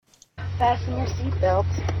Fasten your seatbelt.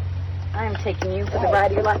 I am taking you for the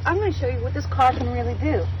ride of your life. I'm going to show you what this car can really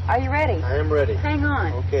do. Are you ready? I am ready. Hang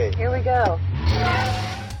on. Okay. Here we go.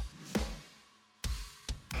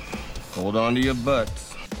 Hold on to your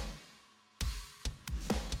butts.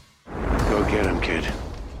 Go get him, kid.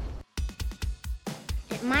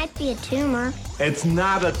 It might be a tumor. It's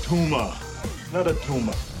not a tumor. Not a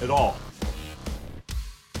tumor at all.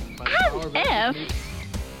 As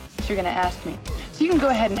if you're going to ask me. So you can go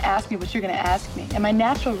ahead and ask me what you're going to ask me. And my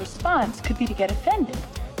natural response could be to get offended.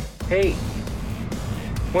 Hey,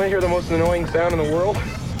 want to hear the most annoying sound in the world?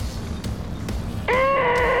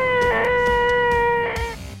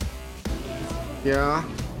 Yeah,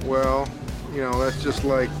 well, you know, that's just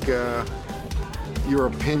like your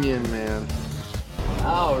opinion, man.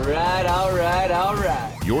 All right.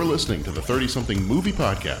 You're listening to the 30-something movie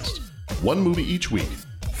podcast. One movie each week,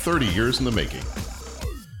 30 years in the making.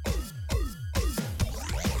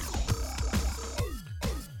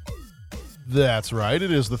 That's right.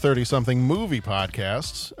 It is the 30-something movie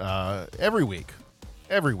podcast. Every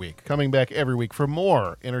week, coming back every week for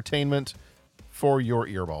more entertainment for your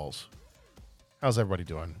earballs. How's everybody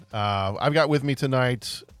doing? I've got with me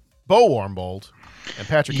tonight Bo Warmbold and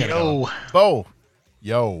Patrick Kennegan. Bo.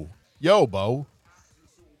 Yo, Bo.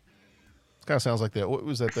 This kind of sounds like what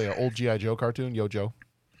was that, the old G.I. Joe cartoon? Yo, Joe?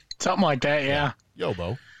 Something like that, yeah. Yo,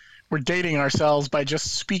 Bo. We're dating ourselves by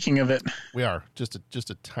just speaking of it. We are. Just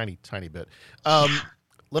a tiny bit.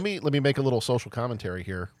 Let me make a little social commentary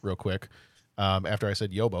here real quick after I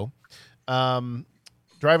said Yobo.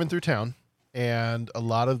 Driving through town, and a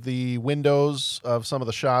lot of the windows of some of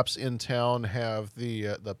the shops in town have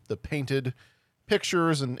the painted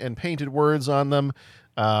pictures and painted words on them.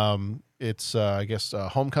 It's I guess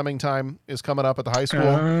homecoming time is coming up at the high school,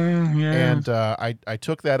 yeah. and I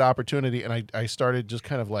took that opportunity and I started just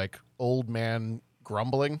kind of like old man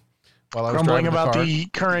grumbling while I was grumbling driving about the car. the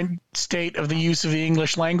current state of the use of the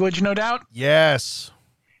English language, no doubt. Yes.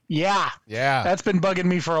 Yeah. That's been bugging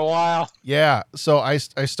me for a while. Yeah. So I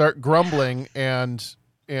start grumbling and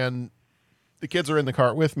the kids are in the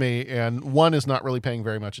car with me, and one is not really paying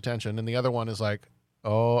very much attention, and the other one is like,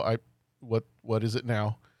 "Oh, what is it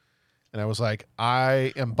now?" And I was like,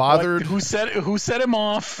 "I am bothered." Who set him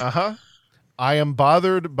off? I am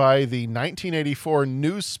bothered by the 1984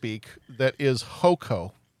 newspeak that is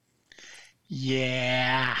Hoko.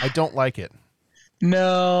 Yeah. I don't like it.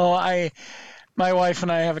 No, my wife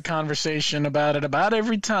and I have a conversation about it about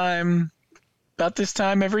this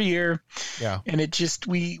time every year. Yeah. And it just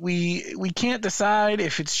we can't decide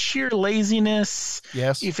if it's sheer laziness,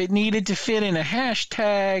 yes, if it needed to fit in a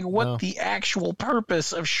hashtag, what the actual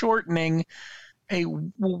purpose of shortening a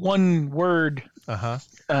one word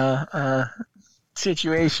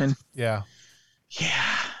situation. Yeah.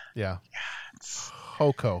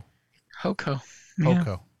 Hoko.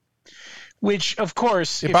 Yeah. Which, of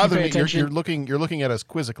course, it bothers me. You're looking at us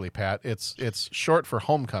quizzically, Pat. It's short for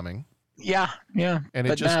homecoming. Yeah. And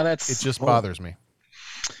it just bothers me.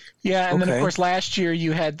 Yeah, and then of course last year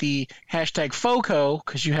you had the hashtag FOCO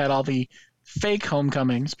because you had all the fake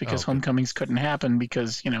homecomings because homecomings couldn't happen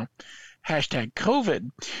because hashtag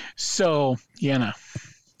COVID. So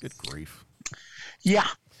Good grief. Yeah,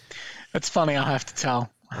 that's funny. I'll have to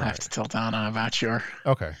tell Donna about your.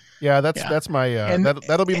 Okay. Yeah, that's my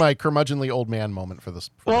that'll be my curmudgeonly old man moment for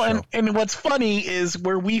this. And what's funny is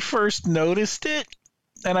where we first noticed it,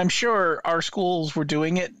 and I'm sure our schools were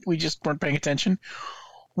doing it, we just weren't paying attention.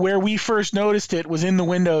 Where we first noticed it was in the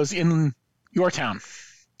windows in your town.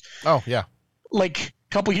 Oh yeah. Like a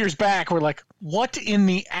couple years back, we're like, what in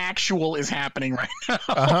the actual is happening right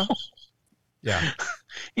now? Yeah.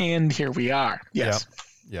 And here we are. Yes.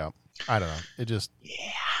 Yeah. I don't know. It just. Yeah.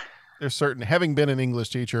 There's certain, having been an English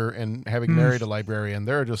teacher and having married a librarian,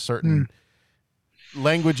 there are just certain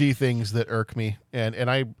languagey things that irk me, and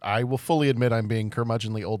I will fully admit I'm being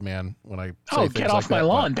curmudgeonly old man when I say things get off like my that,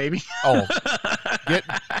 lawn, baby.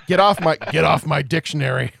 Get off my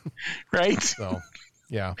dictionary. Right. So,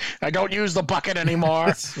 yeah. I don't use the bucket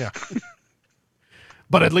anymore. Yeah.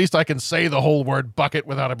 But at least I can say the whole word bucket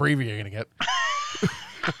without abbreviating it.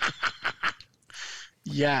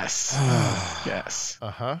 Yes. Yes.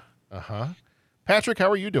 Patrick, how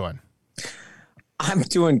are you doing? I'm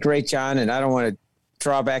doing great, John, and I don't want to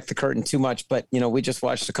draw back the curtain too much, but we just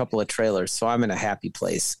watched a couple of trailers, so I'm in a happy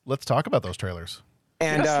place. Let's talk about those trailers.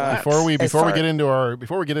 And before we get into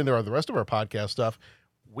the rest of our podcast stuff,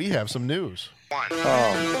 we have some news.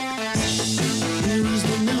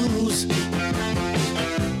 News.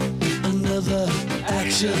 Another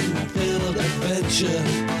action-filled adventure.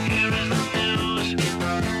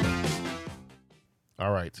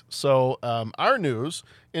 All right. So our news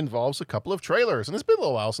involves a couple of trailers, and it's been a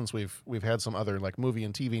little while since we've had some other like movie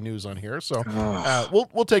and TV news on here. So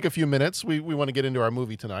we'll take a few minutes. We want to get into our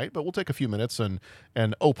movie tonight, but we'll take a few minutes and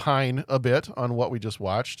opine a bit on what we just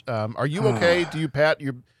watched. Are you okay? Do you, Pat?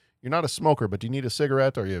 You're not a smoker, but do you need a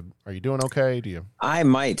cigarette? Are you doing okay? Do you? I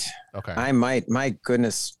might. Okay. I might. My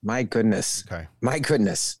goodness. Okay. My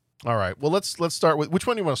goodness. All right. Well, let's start with which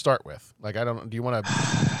one do you want to start with? Like, I don't. Do you want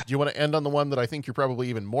to end on the one that I think you're probably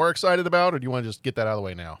even more excited about, or do you want to just get that out of the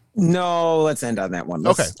way now? No, let's end on that one.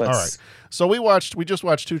 Okay. All right. So we just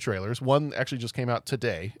watched 2 trailers. One actually just came out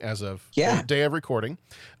today, as of the day of recording,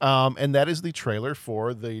 and that is the trailer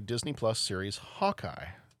for the Disney Plus series Hawkeye.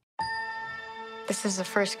 This is the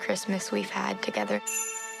first Christmas we've had together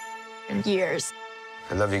in years.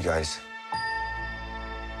 I love you guys.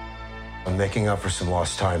 I'm making up for some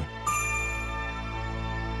lost time.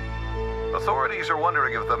 Authorities are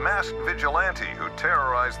wondering if the masked vigilante who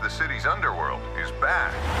terrorized the city's underworld is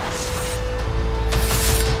back.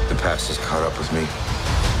 The past has caught up with me.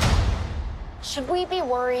 Should we be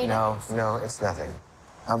worried? No, it's nothing.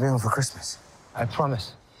 I'll be home for Christmas. I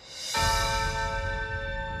promise.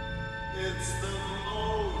 It's the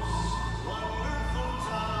most wonderful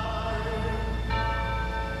time.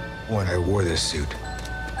 When I wore this suit,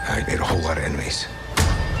 I made a whole lot of enemies.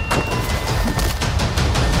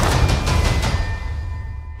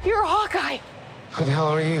 You're a Hawkeye. Who the hell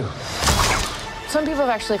are you? Some people have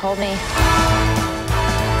actually called me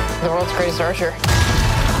the world's greatest archer.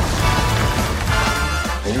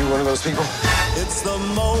 Are you one of those people? It's the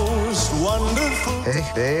most wonderful. Hey,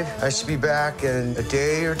 babe, I should be back in a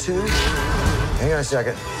day or two. Hang on a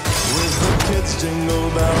second. With the kids jingle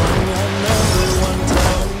belling and everyone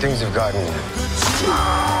telling. Things have gotten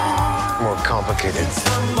more complicated. It's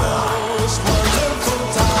the most wonderful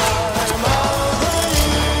time of the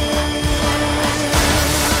year.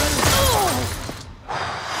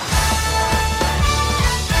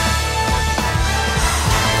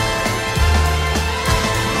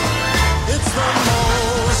 It's the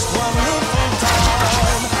most wonderful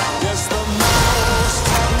time. Yes, the most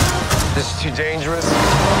wonderful. This is too dangerous.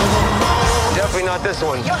 Definitely not this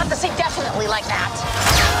one. You don't have to say definitely like that.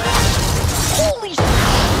 Holy shit!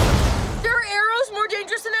 There are arrows more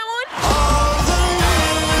dangerous than that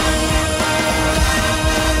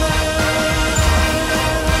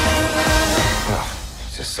Oh,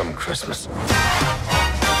 it's just some Christmas.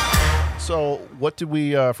 So what did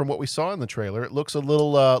we from what we saw in the trailer? It looks a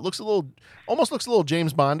little almost looks a little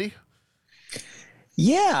James Bondy.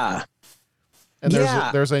 Yeah. And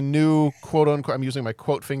there's a new quote unquote, I'm using my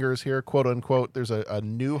quote fingers here, quote unquote, there's a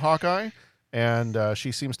new Hawkeye, and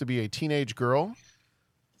she seems to be a teenage girl.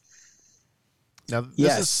 Now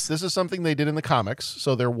this is something they did in the comics.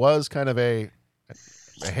 So there was kind of I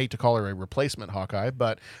hate to call her a replacement Hawkeye,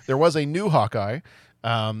 but there was a new Hawkeye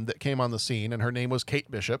that came on the scene, and her name was Kate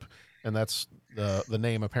Bishop, and that's the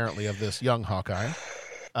name apparently of this young Hawkeye.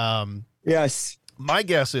 Yes. My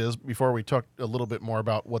guess is, before we talk a little bit more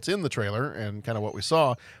about what's in the trailer and kind of what we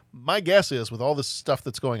saw, my guess is, with all this stuff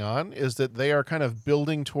that's going on, is that they are kind of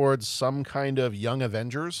building towards some kind of Young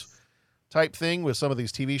Avengers type thing with some of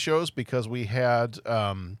these TV shows, because we had,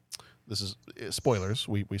 this is spoilers,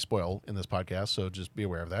 we spoil in this podcast, so just be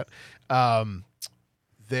aware of that.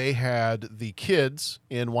 They had the kids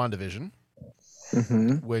in WandaVision,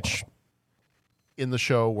 which in the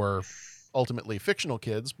show were ultimately fictional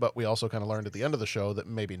kids, but we also kind of learned at the end of the show that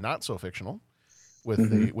maybe not so fictional with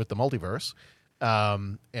the multiverse.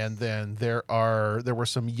 And then there were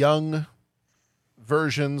some young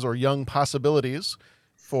versions or young possibilities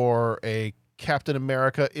for a Captain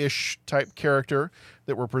America-ish type character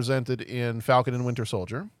that were presented in Falcon and Winter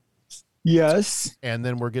Soldier. Yes. And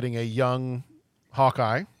then we're getting a young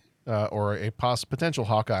Hawkeye or a potential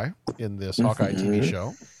Hawkeye in this Hawkeye TV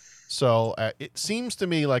show. So it seems to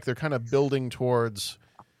me like they're kind of building towards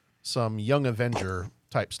some Young Avenger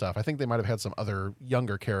type stuff. I think they might have had some other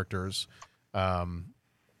younger characters. I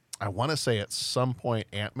want to say at some point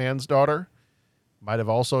Ant-Man's daughter might have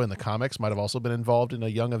also, in the comics, might have also been involved in a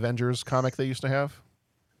Young Avengers comic they used to have.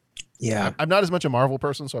 Yeah. I'm not as much a Marvel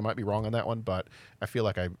person, so I might be wrong on that one, but I feel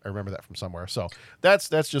like I remember that from somewhere. So that's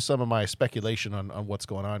just some of my speculation on what's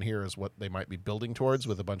going on here, is what they might be building towards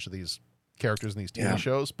with a bunch of these characters in these TV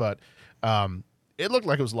shows. But it looked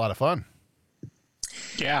like it was a lot of fun.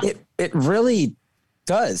 Yeah. It really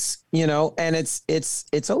does, and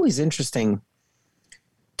it's always interesting.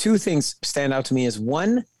 Two things stand out to me is,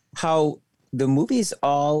 one, how the movies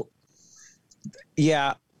all,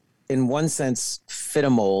 in one sense, fit a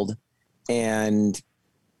mold, and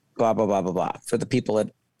blah, blah, blah, blah, blah, for the people that,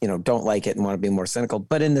 don't like it and want to be more cynical.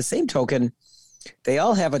 But in the same token, they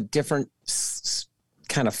all have a different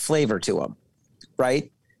kind of flavor to them,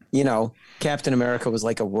 right? You know, Captain America was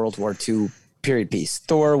like a World War II period piece.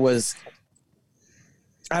 Thor was,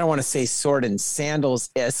 I don't want to say sword and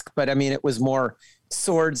sandals-esque, but I mean, it was more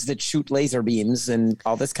swords that shoot laser beams and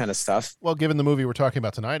all this kind of stuff. Well, given the movie we're talking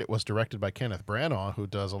about tonight, it was directed by Kenneth Branagh, who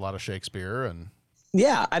does a lot of Shakespeare. And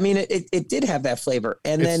yeah, I mean, it did have that flavor.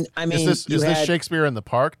 And then, I mean, is this Shakespeare in the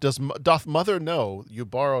Park? Doth mother know you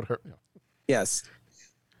borrowed her? Yes.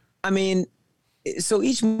 I mean, so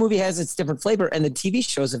each movie has its different flavor, and the TV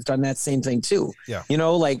shows have done that same thing too. Yeah. You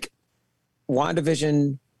know, like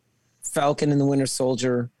WandaVision, Falcon and the Winter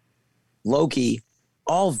Soldier, Loki,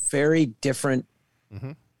 all very different,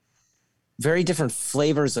 very different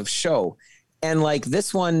flavors of show. And like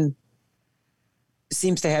this one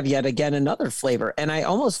seems to have yet again another flavor. And I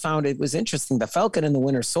almost found it was interesting. The Falcon and the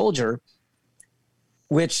Winter Soldier,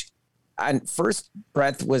 which on first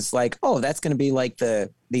breath was like, oh, that's going to be like the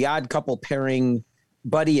Odd Couple pairing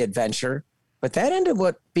buddy adventure. But that ended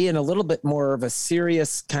up being a little bit more of a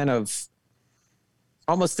serious kind of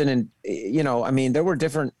almost you know, I mean, there were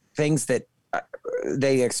different things that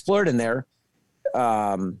they explored in there,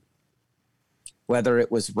 whether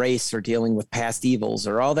it was race or dealing with past evils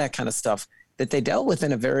or all that kind of stuff that they dealt with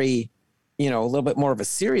in a very, you know, a little bit more of a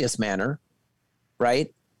serious manner,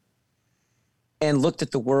 right? And looked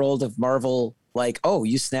at the world of Marvel like, oh,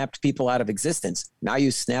 you snapped people out of existence. Now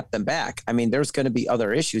you snap them back. I mean, there's going to be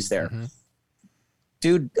other issues there.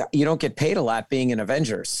 Dude, you don't get paid a lot being an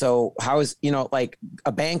Avenger. So how is, you know, like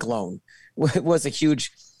a bank loan was a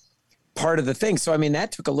huge part of the thing. So, I mean,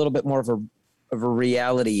 that took a little bit more of a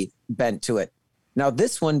reality bent to it. Now,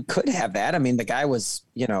 this one could have that. I mean, the guy was,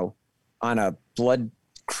 you know, on a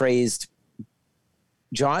blood-crazed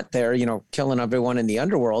jaunt there, you know, killing everyone in the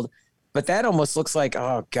underworld. But that almost looks like,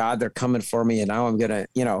 oh, God, they're coming for me. And now I'm going to,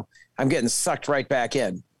 you know, I'm getting sucked right back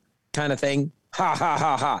in kind of thing. Ha, ha,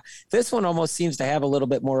 ha, ha. This one almost seems to have a little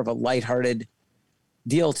bit more of a lighthearted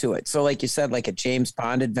deal to it. So like you said, like a James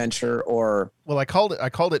Bond adventure or. Well, I called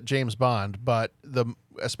it James Bond, but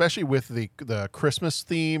especially with the Christmas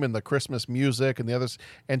theme and the Christmas music and the others,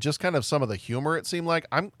 and just kind of some of the humor, it seemed like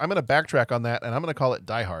I'm going to backtrack on that and I'm going to call it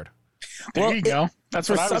Die Hard. There you go. That's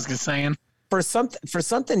what I was saying. For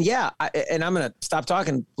something, yeah. And I'm going to stop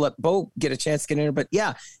talking, let Bo get a chance to get in here. But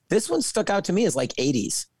yeah, this one stuck out to me as like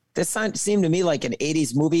 80s. This seemed to me like an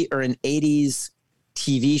 80s movie or an 80s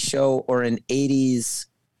TV show or an 80s-esque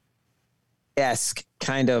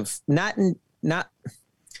kind of, not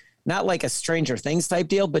like a Stranger Things type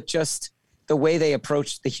deal, but just the way they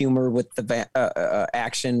approached the humor with the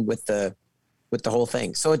action with the whole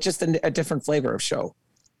thing. So it's just a different flavor of show.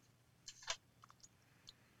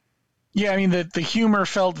 Yeah, I mean, the humor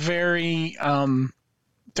felt very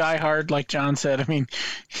Die Hard, like John said. I mean,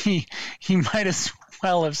 he might as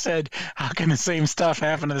well have said, how can the same stuff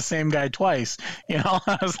happen to the same guy twice? You know,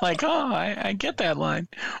 I was like, oh, I get that line.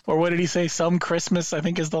 Or what did he say? Some Christmas, I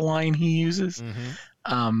think, is the line he uses.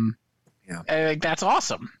 Yeah. That's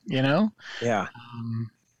awesome, you know? Yeah.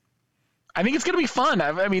 I think it's going to be fun.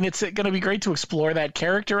 I mean, it's going to be great to explore that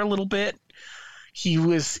character a little bit. He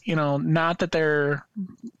was, you know, not that there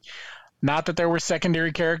were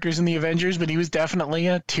secondary characters in the Avengers, but he was definitely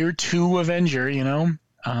a tier 2 Avenger, you know?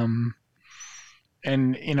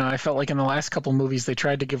 And, you know, I felt like in the last couple movies they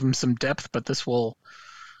tried to give him some depth, but this will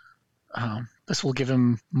give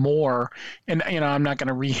him more. And, you know, I'm not going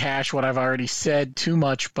to rehash what I've already said too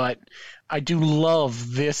much, but I do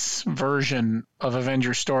love this version of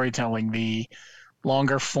Avenger storytelling. The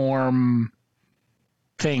longer form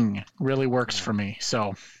thing really works for me.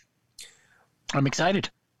 So I'm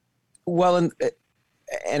excited. Well, and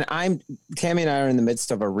Tammy and I are in the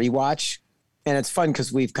midst of a rewatch, and it's fun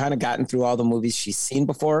because we've kind of gotten through all the movies she's seen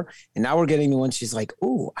before, and now we're getting the one she's like,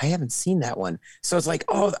 "Oh, I haven't seen that one." So it's like,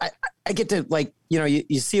 oh, I get to, like, you know,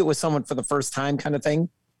 you see it with someone for the first time kind of thing,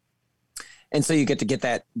 and so you get to get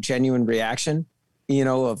that genuine reaction, you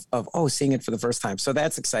know, of oh, seeing it for the first time. So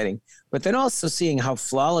that's exciting. But then also seeing how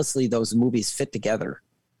flawlessly those movies fit together.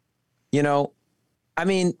 You know, I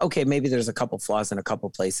mean, okay, maybe there's a couple flaws in a couple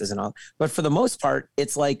places and all, but for the most part,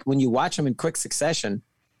 it's like when you watch them in quick succession,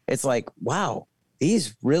 it's like, wow,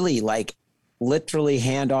 these really like literally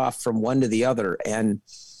hand off from one to the other. And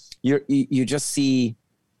you just see,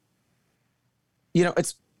 you know,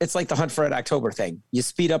 it's like the Hunt for Red October thing. You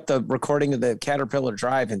speed up the recording of the Caterpillar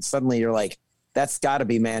Drive and suddenly you're like, that's gotta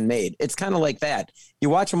be man-made. It's kind of like that. You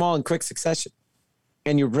watch them all in quick succession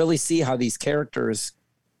and you really see how these characters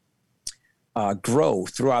grow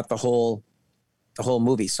throughout the whole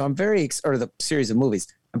movie. So I'm or the series of movies.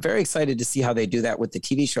 I'm very excited to see how they do that with the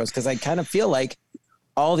TV shows, because I kind of feel like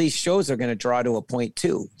all these shows are going to draw to a point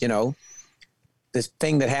too. You know, this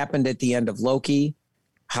thing that happened at the end of Loki,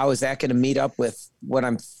 how is that going to meet up with what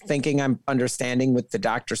I'm thinking I'm understanding with the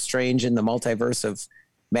Doctor Strange and the Multiverse of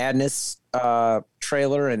Madness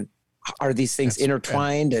trailer? And are these things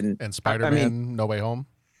intertwined? And Spider-Man I mean, No Way Home?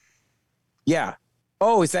 Yeah.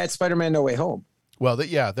 Oh, is that Spider-Man No Way Home? Well,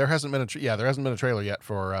 there hasn't been a trailer yet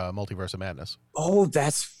for Multiverse of Madness. Oh,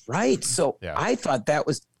 that's right. So I thought that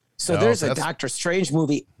was so. No, There's a Doctor Strange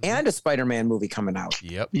movie and a Spider-Man movie coming out.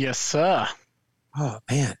 Yep. Yes, sir. Oh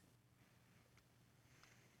man.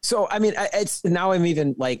 So I mean, it's now I'm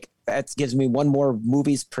even like that gives me one more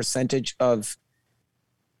movie's percentage of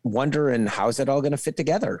wonder and how's it all going to fit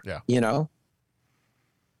together? Yeah. You know.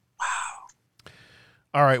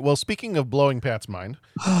 All right. Well, speaking of blowing Pat's mind,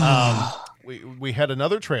 we had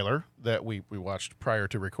another trailer that we watched prior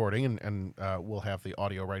to recording, and we'll have the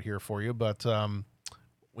audio right here for you. But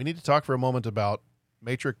we need to talk for a moment about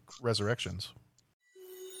Matrix Resurrections.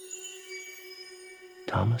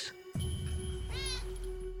 Thomas,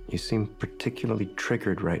 you seem particularly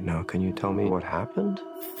triggered right now. Can you tell me what happened?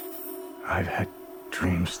 I've had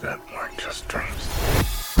dreams that weren't just dreams.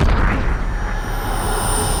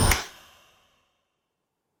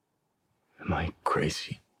 Am I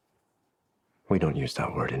crazy? We don't use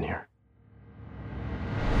that word in here.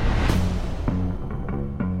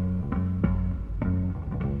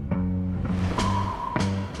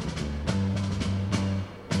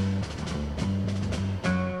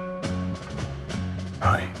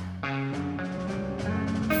 Hi.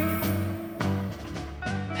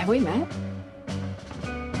 Have we met?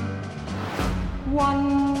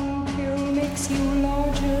 One pill makes you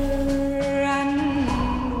larger, and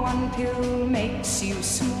one pill makes you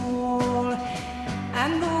small.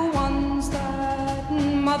 And the ones that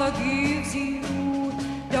mother gives you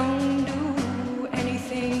don't do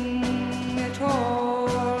anything at all.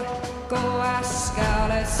 Go ask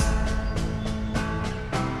Alice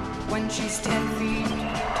when she's 10 feet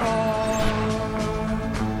tall.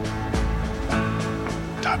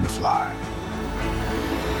 Time to fly.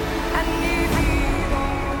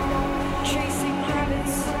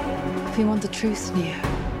 If you want the truth, Neo,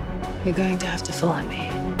 you're going to have to follow me.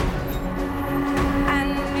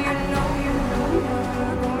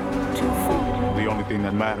 The only thing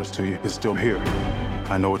that matters to you is still here.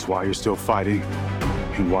 I know it's why you're still fighting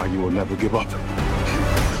and why you will never give up.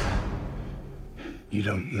 You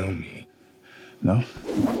don't know me, no?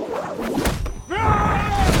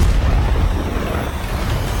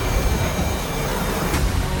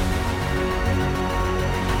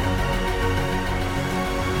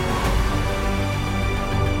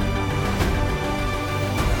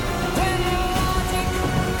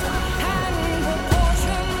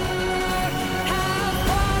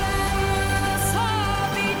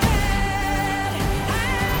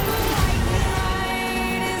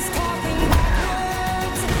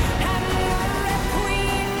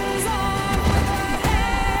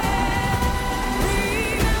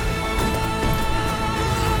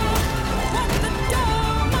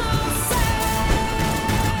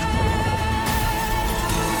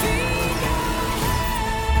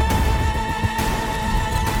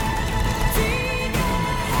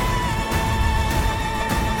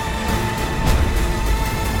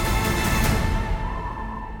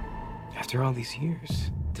 After all these years,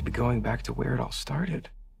 to be going back to where it all started.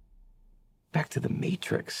 Back to the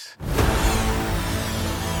Matrix.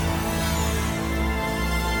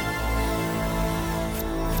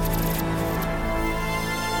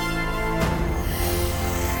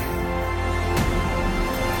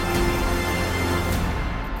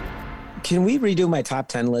 Can we redo my top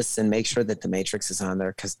 10 lists and make sure that The Matrix is on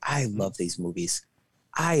there? Because I love these movies.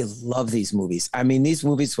 I mean, these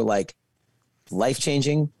movies were like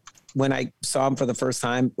life-changing when I saw them for the first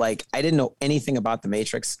time. Like, I didn't know anything about The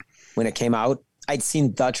Matrix when it came out. I'd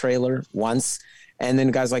seen the trailer once, and then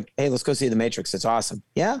the guy's like, hey, let's go see The Matrix. It's awesome.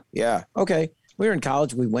 Yeah. Okay. We were in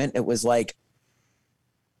college. We went. It was like,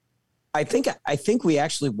 I think we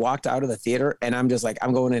actually walked out of the theater, and I'm just like,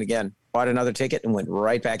 I'm going in again. Bought another ticket and went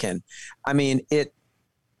right back in. I mean,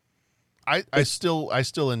 I still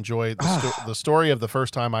enjoy the story of the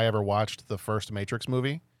first time I ever watched the first Matrix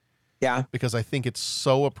movie. Yeah. Because I think it's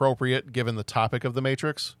so appropriate given the topic of the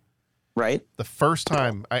Matrix. Right. The first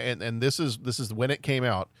time and this is when it came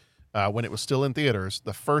out, when it was still in theaters.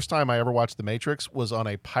 The first time I ever watched The Matrix was on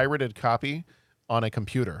a pirated copy on a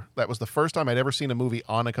computer. That was the first time I'd ever seen a movie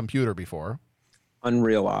on a computer before.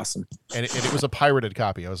 Unreal awesome. And it was a pirated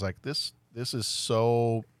copy. I was like, this is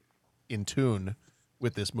so in tune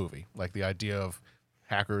with this movie. Like the idea of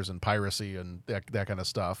hackers and piracy and that kind of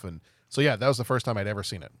stuff. And so, yeah, that was the first time I'd ever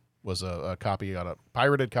seen it. was a copy on a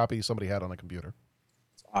pirated copy somebody had on a computer.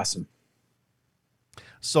 Awesome.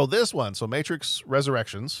 So this one, so Matrix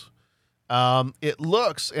Resurrections, it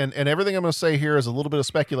looks, and everything I'm going to say here is a little bit of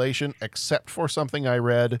speculation, except for something I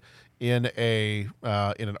read in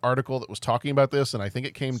an article that was talking about this, and I think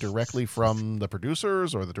it came directly from the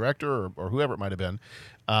producers or the director or whoever it might have been.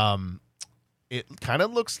 It kind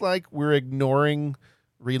of looks like we're ignoring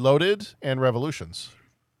Reloaded and Revolutions.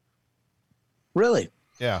 Really?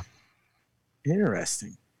 Yeah.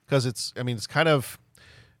 Interesting. Because it's kind of,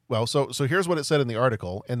 well, so here's what it said in the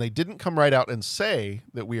article, and they didn't come right out and say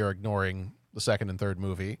that we are ignoring the second and third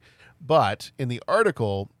movie, but in the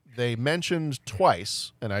article, they mentioned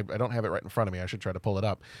twice, and I don't have it right in front of me, I should try to pull it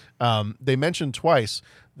up. They mentioned twice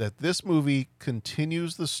that this movie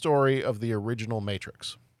continues the story of the original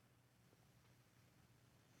Matrix.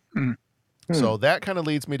 So that kind of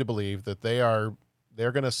leads me to believe that they're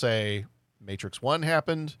going to say Matrix 1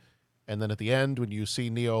 happened, and then at the end, when you see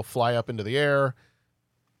Neo fly up into the air,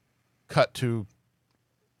 cut to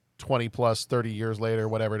 20 plus 30 years later,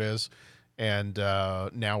 whatever it is, and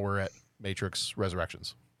now we're at Matrix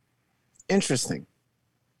Resurrections. Interesting.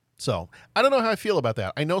 So I don't know how I feel about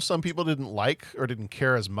that. I know some people didn't like or didn't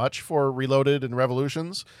care as much for Reloaded and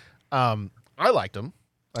Revolutions. I liked them.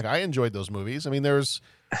 Like, I enjoyed those movies. I mean, there's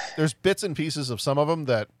bits and pieces of some of them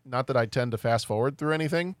that, not that I tend to fast forward through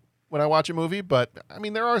anything when I watch a movie, but I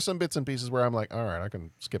mean, there are some bits and pieces where I'm like, all right, I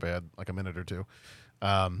can skip ahead like a minute or two.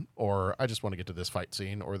 Or I just want to get to this fight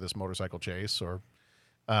scene or this motorcycle chase or,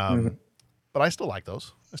 but I still like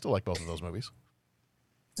those. I still like both of those movies.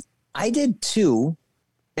 I did too.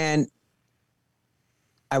 And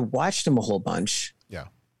I watched them a whole bunch. Yeah.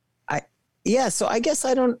 So I guess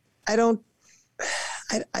I don't know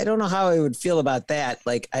how I would feel about that.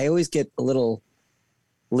 Like, I always get a little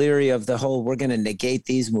leery of the whole, we're going to negate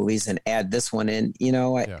these movies and add this one in,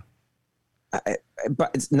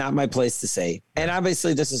 but it's not my place to say. And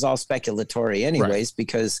obviously this is all speculatory anyways,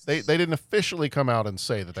 because they didn't officially come out and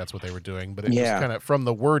say that that's what they were doing, but it was kind of, from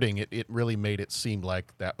the wording, it really made it seem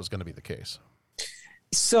like that was going to be the case.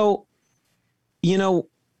 So, I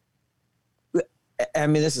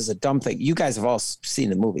mean, this is a dumb thing. You guys have all seen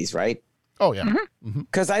the movies, right? Oh, yeah.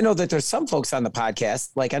 Because I know that there's some folks on the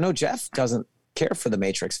podcast, like I know Jeff doesn't care for the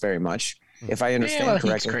Matrix very much, if I understand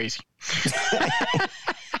correctly. He's crazy.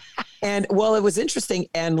 And well, it was interesting,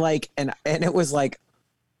 and it was like,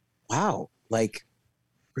 wow, like,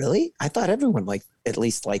 really? I thought everyone at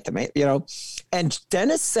least liked the Matrix, And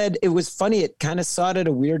Dennis said it was funny. It kind of saw it at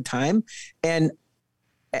a weird time, and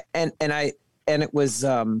it was.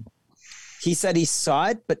 He said he saw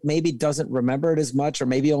it, but maybe doesn't remember it as much, or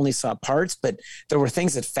maybe only saw parts. But there were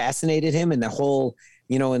things that fascinated him, and the whole,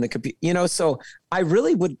 in the computer, So I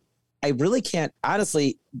really can't,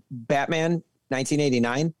 honestly. Batman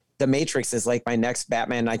 1989, The Matrix is like my next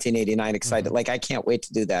Batman 1989 excited. Like, I can't wait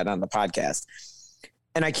to do that on the podcast,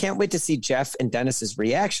 and I can't wait to see Jeff and Dennis's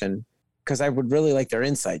reaction, because I would really like their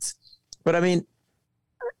insights. But I mean,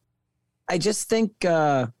 I just think.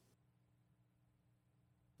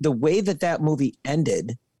 The way that movie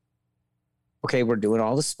ended, okay, we're doing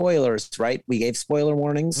all the spoilers, right? We gave spoiler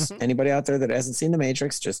warnings. Anybody out there that hasn't seen The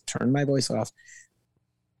Matrix, just turn my voice off.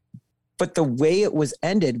 But the way it was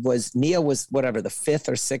ended was Neo was whatever, the 5th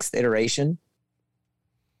or 6th iteration,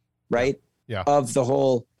 right? Yeah. Of the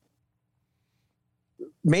whole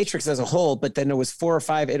Matrix as a whole, but then there was 4 or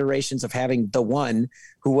 5 iterations of having the one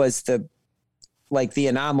who was the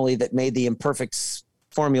anomaly that made the imperfect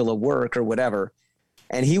formula work or whatever.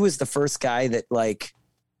 And he was the first guy that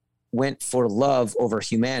went for love over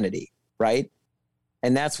humanity, right?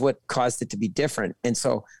 And that's what caused it to be different. And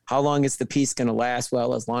so how long is the peace going to last?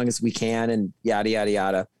 Well, as long as we can, and yada, yada,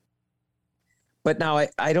 yada. But now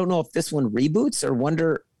I don't know if this one reboots, or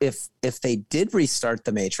wonder if they did restart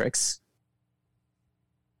the Matrix.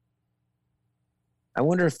 I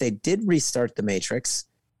wonder if they did restart the Matrix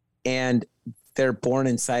and they're born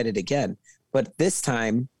inside it again. But this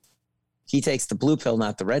time, he takes the blue pill,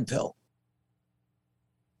 not the red pill.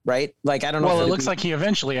 Right? Like, I don't know. Well, it looks like he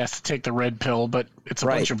eventually has to take the red pill, but it's a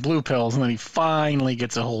bunch of blue pills, and then he finally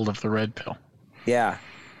gets a hold of the red pill. Yeah.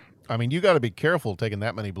 I mean, you got to be careful taking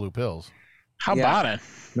that many blue pills. How about it?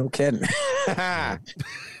 No kidding. Yeah.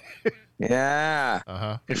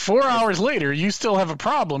 Uh-huh. If 4 hours later you still have a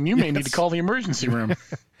problem, you may need to call the emergency room.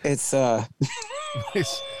 It's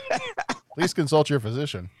Please consult your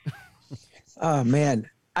physician. Oh man.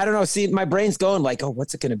 I don't know. See, my brain's going like, oh,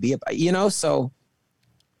 what's it going to be about? So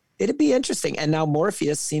it'd be interesting. And now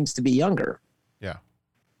Morpheus seems to be younger. Yeah.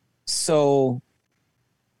 So.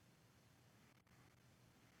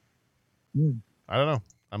 I don't know.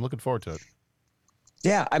 I'm looking forward to it.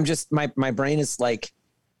 Yeah, I'm just my brain is like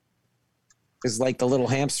the little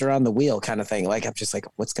hamster on the wheel kind of thing. Like I'm just like,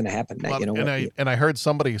 what's going to happen now? Well, You know, I heard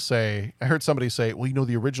somebody say, well, you know,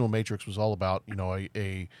 the original Matrix was all about, you know,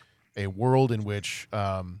 a world in which,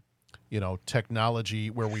 you know, technology,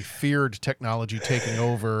 where we feared technology taking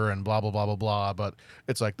over and blah, blah, blah, blah, blah. But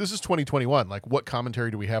it's like, this is 2021. Like, what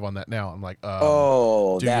commentary do we have on that now? I'm like,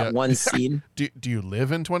 one scene. Do you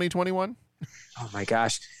live in 2021? Oh my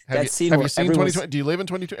gosh. Have scene you where seen everyone's- 2020? Do you live in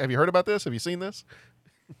 2020? Have you heard about this? Have you seen this?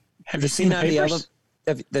 Have you seen the on the papers?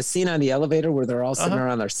 the scene on the elevator where they're all sitting Uh-huh.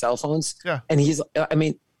 around their cell phones? Yeah. And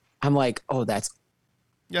I'm like, oh, that's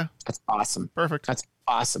awesome. Perfect. That's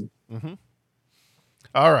awesome. Mm-hmm.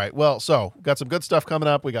 All right. Well, so got some good stuff coming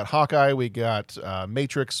up. We got Hawkeye. We got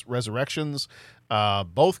Matrix Resurrections,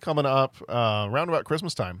 both coming up around about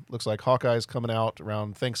Christmas time. Looks like Hawkeye's coming out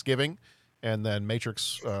around Thanksgiving, and then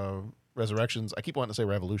Matrix Resurrections. I keep wanting to say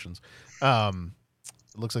Revolutions.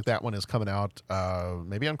 It looks like that one is coming out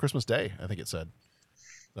maybe on Christmas Day, I think it said.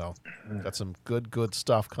 So got some good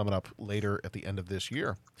stuff coming up later at the end of this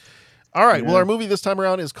year. All right. Well, our movie this time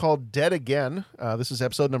around is called Dead Again. This is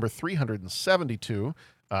episode number 372.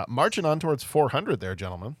 Marching on towards 400 there,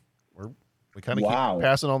 gentlemen. We kind of keep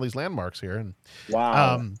passing all these landmarks here. And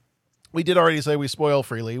we did already say we spoil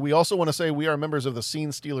freely. We also want to say we are members of the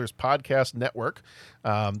Scene Stealers Podcast Network.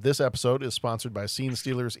 This episode is sponsored by Scene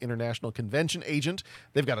Stealers International Convention Agent.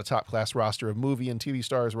 They've got a top-class roster of movie and TV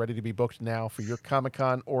stars ready to be booked now for your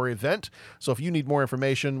Comic-Con or event. So if you need more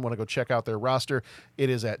information, want to go check out their roster, it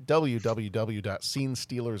is at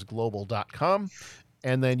www.scenestealersglobal.com.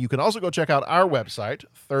 And then you can also go check out our website,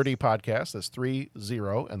 30podcast, that's 30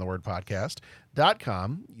 and the word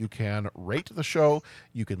podcast.com. You can rate the show.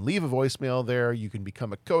 You can leave a voicemail there. You can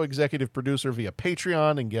become a co-executive producer via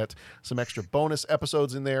Patreon and get some extra bonus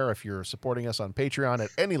episodes in there if you're supporting us on Patreon at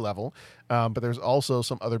any level. But there's also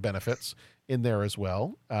some other benefits in there as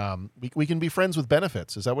well. We can be friends with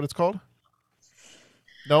benefits. Is that what it's called?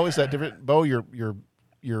 No, is that different? Bo, you're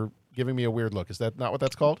giving me a weird look. Is that not what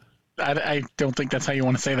that's called? I don't think that's how you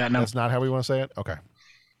want to say that. No, that's not how we want to say it. Okay.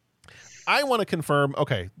 I want to confirm.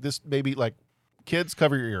 Okay, this maybe like kids,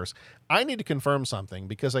 cover your ears. I need to confirm something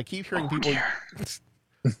because I keep hearing people.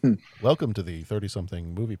 Welcome to the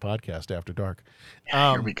 30-something movie podcast after dark.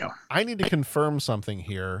 Here we go. I need to confirm something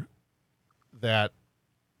here that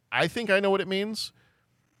I think I know what it means,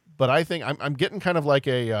 but I think I'm getting kind of like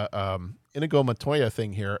a Inigo Montoya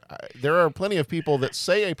thing here. There are plenty of people that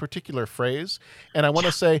say a particular phrase, and I want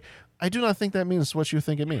to say, I do not think that means what you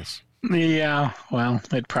think it means. Yeah, well,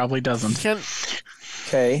 it probably doesn't. Can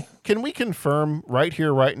we confirm right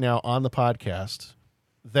here, right now on the podcast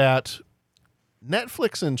that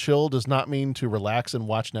Netflix and chill does not mean to relax and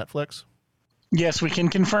watch Netflix? Yes, we can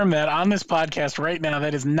confirm that on this podcast right now.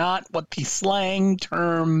 That is not what the slang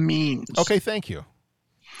term means. Okay, thank you.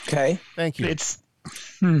 Okay. Thank you.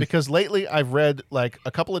 Because lately I've read like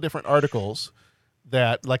a couple of different articles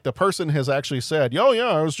that like the person has actually said, "Oh yeah,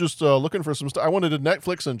 I was just looking for some stuff. I wanted to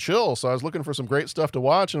Netflix and chill, so I was looking for some great stuff to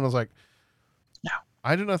watch." And I was like, "No,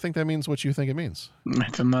 I do not think that means what you think it means."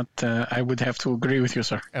 I would have to agree with you,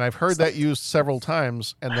 sir. And I've heard that used several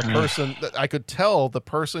times, and the person I could tell the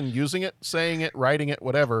person using it, saying it, writing it,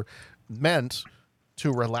 whatever, meant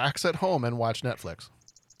to relax at home and watch Netflix.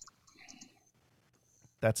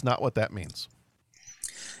 That's not what that means.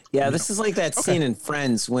 Yeah, this is like that scene in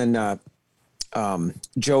Friends when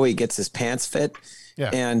Joey gets his pants fit. Yeah.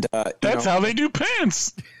 And that's how they do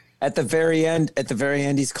pants. At the very end,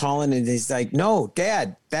 he's calling and he's like, "No,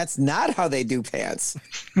 Dad, that's not how they do pants."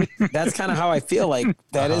 That's kind of how I feel like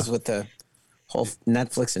that is with the whole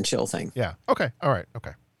Netflix and chill thing. Yeah. Okay. All right.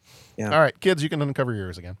 Okay. Yeah. All right, kids, you can uncover your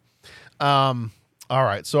ears again. All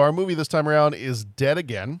right. So our movie this time around is Dead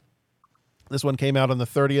Again. This one came out on the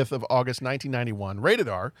 30th of August, 1991, rated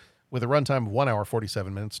R, with a runtime of 1 hour,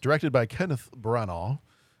 47 minutes, directed by Kenneth Branagh,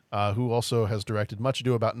 who also has directed Much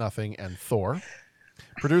Ado About Nothing and Thor.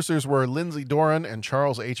 Producers were Lindsay Doran and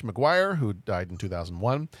Charles H. McGuire, who died in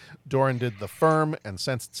 2001. Doran did The Firm and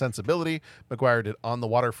Sense and Sensibility. McGuire did On the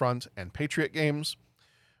Waterfront and Patriot Games.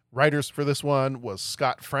 Writers for this one was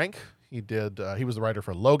Scott Frank. He was the writer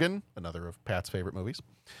for Logan, another of Pat's favorite movies.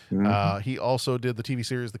 Mm-hmm. He also did the TV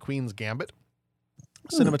series The Queen's Gambit.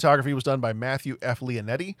 Cinematography was done by Matthew F.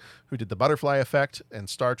 Leonetti, who did The Butterfly Effect and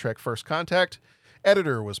Star Trek First Contact.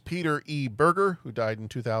 Editor was Peter E. Berger, who died in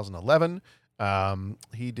 2011.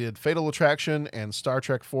 He did Fatal Attraction and Star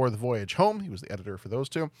Trek IV: The Voyage Home. He was the editor for those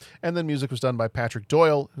two. And then music was done by Patrick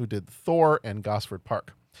Doyle, who did Thor and Gosford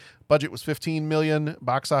Park. Budget was $15 million.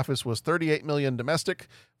 Box office was $38 million domestic.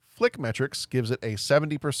 Flickmetrics gives it a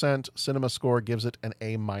 70%. Cinema Score gives it an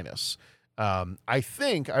A-. I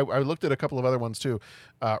think I looked at a couple of other ones too.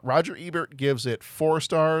 Roger Ebert gives it 4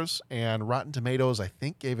 stars, and Rotten Tomatoes, I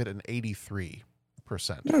think, gave it an 83%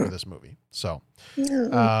 for this movie. So,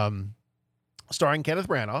 starring Kenneth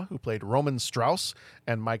Branagh, who played Roman Strauss,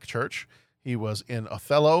 and Mike Church. He was in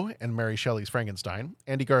Othello and Mary Shelley's Frankenstein.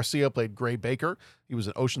 Andy Garcia played Gray Baker. He was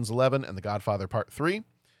in Ocean's 11 and The Godfather Part 3.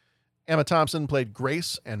 Emma Thompson played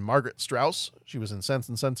Grace and Margaret Strauss. She was in Sense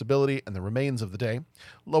and Sensibility and The Remains of the Day.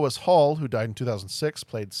 Lois Hall, who died in 2006,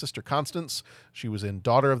 played Sister Constance. She was in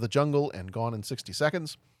Daughter of the Jungle and Gone in 60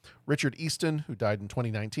 Seconds. Richard Easton, who died in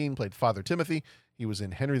 2019, played Father Timothy. He was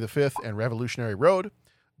in Henry V and Revolutionary Road.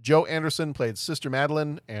 Joe Anderson played Sister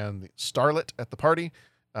Madeline and the Starlet at the Party.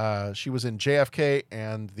 She was in JFK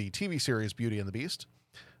and the TV series Beauty and the Beast.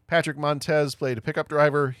 Patrick Montez played a pickup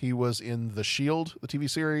driver. He was in The Shield, the TV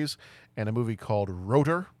series, and a movie called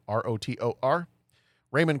Rotor, R-O-T-O-R.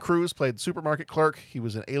 Raymond Cruz played supermarket clerk. He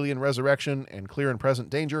was in Alien Resurrection and Clear and Present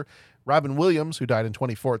Danger. Robin Williams, who died in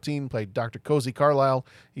 2014, played Dr. Cozy Carlisle.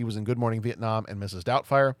 He was in Good Morning Vietnam and Mrs.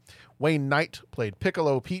 Doubtfire. Wayne Knight played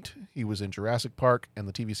Piccolo Pete. He was in Jurassic Park and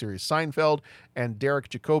the TV series Seinfeld. And Derek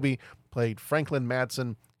Jacobi played Franklin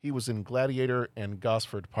Madsen. He was in Gladiator and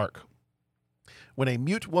Gosford Park. When a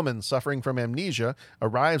mute woman suffering from amnesia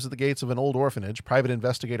arrives at the gates of an old orphanage, private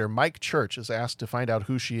investigator Mike Church is asked to find out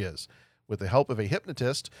who she is. With the help of a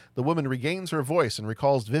hypnotist, the woman regains her voice and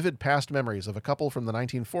recalls vivid past memories of a couple from the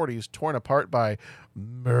 1940s torn apart by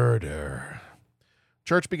murder.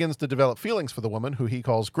 Church begins to develop feelings for the woman, who he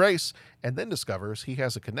calls Grace, and then discovers he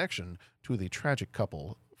has a connection to the tragic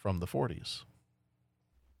couple from the 40s.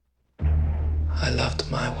 I loved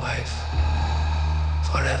my wife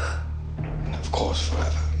forever. Of course,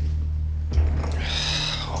 forever.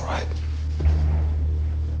 All right.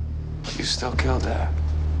 But you still killed her,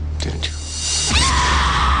 didn't you?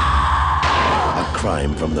 A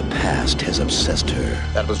crime from the past has obsessed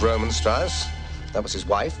her. That was Roman Strauss. That was his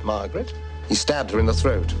wife, Margaret. He stabbed her in the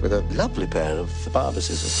throat with a lovely pair of barber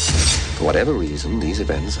scissors. For whatever reason, these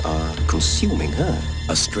events are consuming her.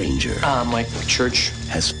 A stranger, Mike Church,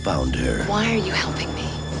 has found her. Why are you helping me?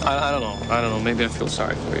 I don't know. Maybe I feel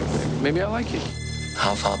sorry for you. Maybe I like you.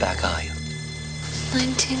 How far back are you?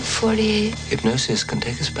 1948. Hypnosis can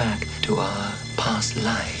take us back to our past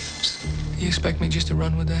lives. You expect me just to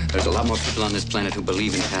run with that? There's a lot more people on this planet who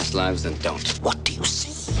believe in past lives than don't. What do you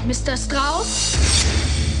see? Mr. Strauss?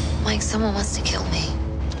 Mike, someone wants to kill me.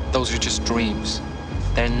 Those are just dreams.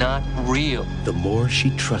 They're not real. The more she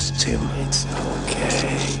trusts him, It's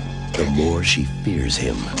okay. the more she fears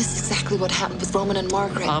him. This is exactly what happened with Roman and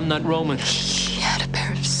Margaret. I'm not Roman. He had a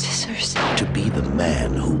pair of scissors. To be the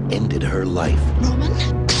man who ended her life Roman?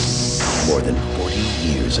 more than 40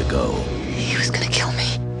 years ago. He was gonna kill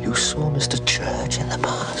me. You saw Mr. Church in the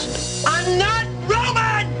past. I'm not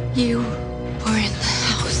Roman! You were in the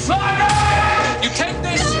house. You take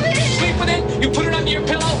this, you sleep with it, you put it under your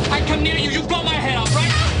pillow, I come near you, you blow my head off,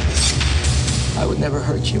 right? I would never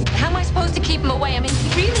hurt you. How am I supposed to keep him away? I mean,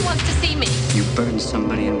 he really wants to see me. You burn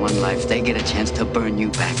somebody in one life, they get a chance to burn you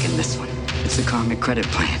back in this one. It's the karmic credit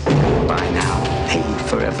plan. Buy now, pay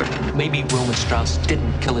forever. Maybe Roman Strauss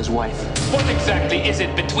didn't kill his wife. What exactly is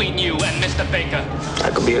it between you and Mr. Baker? I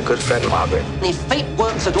could be a good friend, Margaret. If fate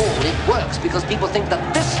works at all, it works because people think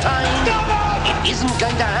that this time it isn't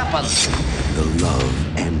going to happen. The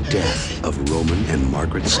love and death of Roman and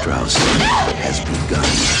Margaret Strauss has begun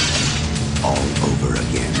all over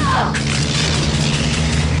again.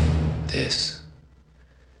 This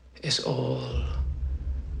is all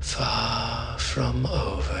far from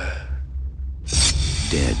over.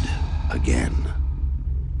 Dead again.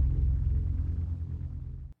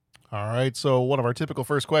 All right, so one of our typical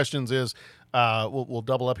first questions is, we'll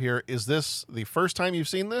double up here. Is this the first time you've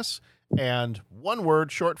seen this? And one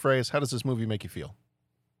word, short phrase, how does this movie make you feel?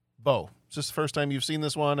 Bo, is this the first time you've seen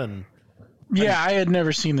this one? And yeah, I had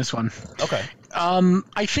never seen this one. Okay.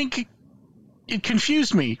 I think it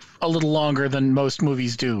confused me a little longer than most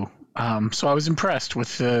movies do. So I was impressed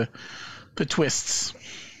with the twists.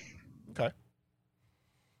 Okay.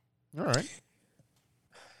 All right.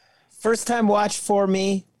 First time watch for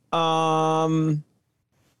me. And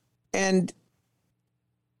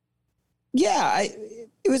yeah,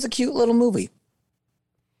 it was a cute little movie.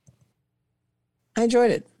 I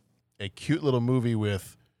enjoyed it. A cute little movie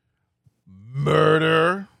with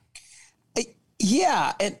murder.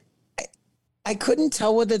 Yeah, and I couldn't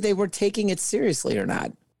tell whether they were taking it seriously or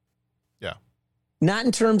not. Yeah. Not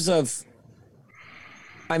in terms of,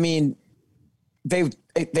 I mean, they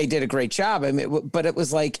did a great job. I mean, but it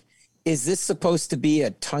was like, is this supposed to be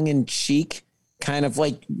a tongue-in-cheek kind of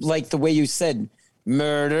like the way you said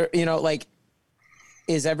murder? You know, like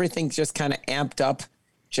is everything just kind of amped up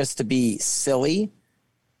just to be silly,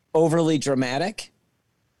 overly dramatic.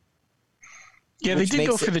 Yeah, they did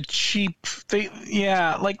go for the cheap.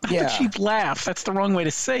 Not the cheap laugh. That's the wrong way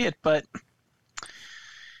to say it, but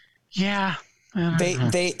yeah.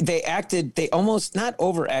 They acted. They almost not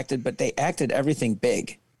overacted, but they acted everything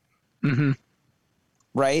big. Mm-hmm.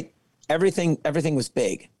 Right. Everything was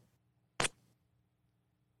big.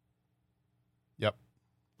 Yep.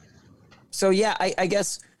 So yeah, I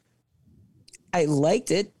guess I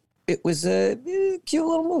liked it. It was a cute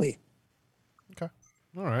little movie. Okay.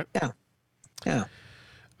 All right. Yeah.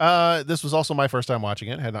 Yeah. This was also my first time watching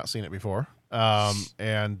it. Had not seen it before.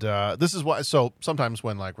 And this is why. So sometimes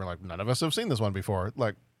when we're like, none of us have seen this one before.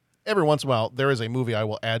 Like every once in a while, there is a movie I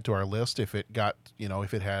will add to our list if it got,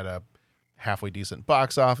 if it had a halfway decent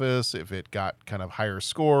box office, if it got kind of higher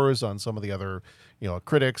scores on some of the other,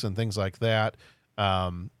 critics and things like that.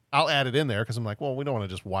 I'll add it in there because I'm like, well, we don't want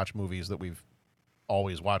to just watch movies that we've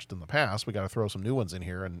always watched in the past. We got to throw some new ones in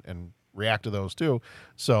here and react to those too.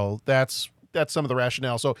 So that's some of the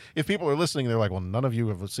rationale. So if people are listening, they're like, well, none of you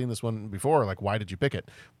have seen this one before. Like, why did you pick it?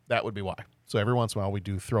 That would be why. So every once in a while we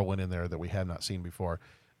do throw one in there that we had not seen before.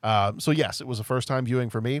 So yes, it was a first time viewing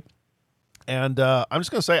for me. And I'm just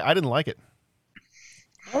going to say I didn't like it.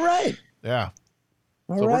 All right. Yeah.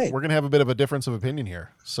 All right. We're going to have a bit of a difference of opinion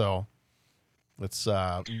here. So let's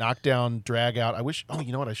knock down, drag out. I wish,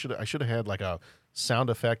 you know what? I should have had like a sound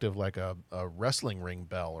effect of like a wrestling ring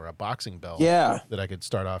bell or a boxing bell. Yeah. That I could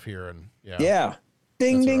start off here and yeah. Yeah.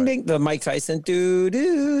 Ding, That's ding, right. ding. The Mike Tyson do,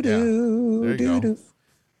 do, do, There you do, go. do.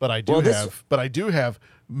 But I do have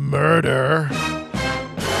murder.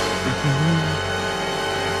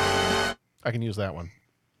 I can use that one.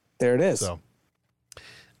 There it is. So,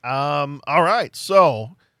 all right.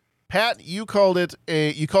 So, Pat, you called it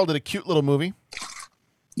a cute little movie.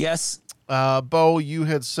 Yes. Bo, you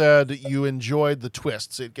had said you enjoyed the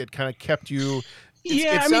twists. It kind of kept you.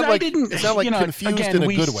 Yeah, I didn't. It sounded like confused again, in a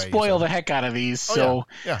we good way. spoil the heck out of these. Oh, So,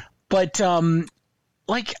 yeah. But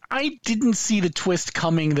I didn't see the twist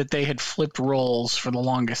coming that they had flipped roles for the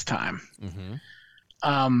longest time.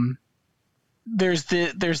 Mm-hmm. There's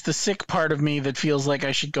the sick part of me that feels like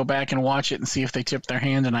I should go back and watch it and see if they tipped their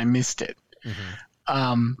hand and I missed it.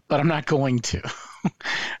 Mm-hmm. But I'm not going to.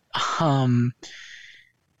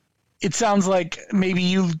 It sounds like maybe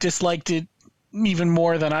you disliked it even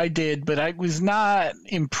more than I did, but I was not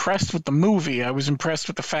impressed with the movie. I was impressed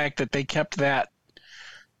with the fact that they kept that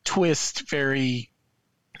twist very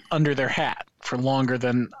under their hat for longer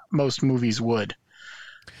than most movies would.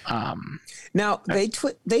 Now they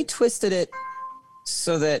twisted it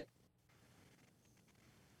so that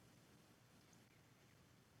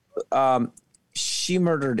she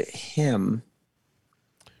murdered him,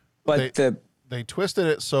 but they twisted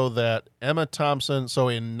it so that Emma Thompson. So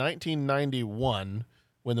in 1991,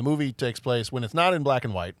 when the movie takes place, when it's not in black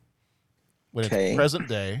and white, when it's present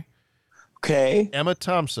day, Emma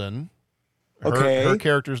Thompson, her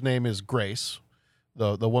character's name is Grace,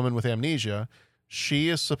 the woman with amnesia. She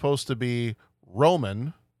is supposed to be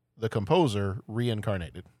Roman, the composer,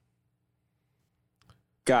 reincarnated.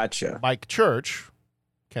 Gotcha. Mike Church,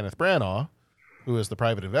 Kenneth Branagh, who is the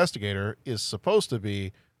private investigator, is supposed to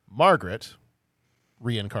be Margaret,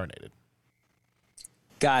 reincarnated.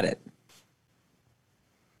 Got it.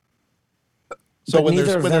 So when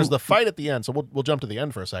there's the fight at the end, so we'll jump to the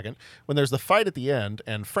end for a second. When there's the fight at the end,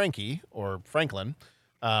 and Frankie or Franklin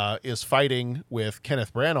is fighting with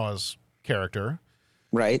Kenneth Branagh's character,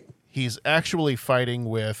 right? He's actually fighting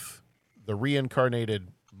with the reincarnated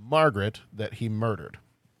Margaret that he murdered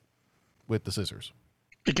with the scissors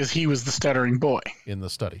Because he was the stuttering boy. in the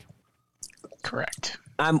study. Correct.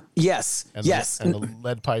 Yes. And yes. and the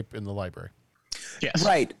lead pipe in the library. Yes.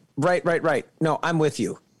 Right. No, I'm with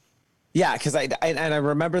you. Yeah, because I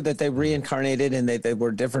remember that they reincarnated and they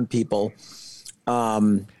were different people.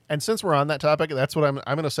 And since we're on that topic, that's what I'm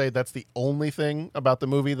going to say. That's the only thing about the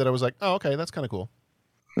movie that I was like, oh, okay, that's kind of cool.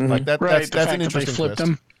 Mhm. Like that. Right, That's an the fact that they interesting flipped twist.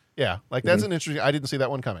 him. Yeah, like that's an interesting. I didn't see that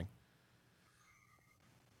one coming.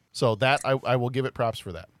 So that I will give it props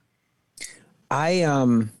for that.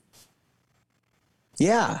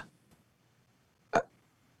 Yeah.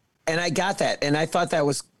 And I got that, and I thought that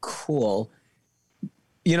was cool.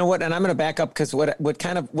 You know what? And I'm going to back up because what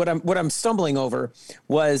I'm stumbling over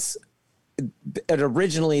was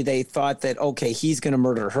originally they thought that, okay, he's going to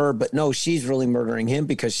murder her, but no, she's really murdering him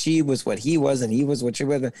because she was what he was and he was what she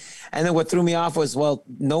was. And then what threw me off was, well,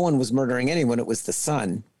 no one was murdering anyone. It was the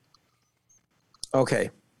son. Okay.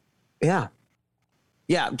 Yeah.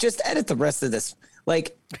 Yeah. Just edit the rest of this.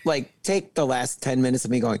 Like take the last 10 minutes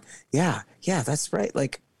of me going, yeah, that's right.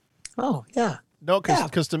 Like, oh yeah. No,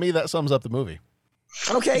 because to me that sums up the movie.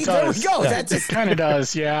 Okay, there we go. Yeah. That's It kind of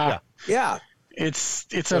does, yeah. Yeah.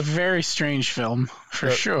 It's a very strange film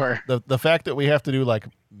for sure. The fact that we have to do like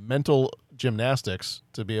mental gymnastics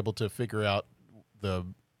to be able to figure out the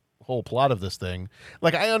whole plot of this thing.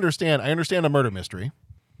 Like I understand a murder mystery.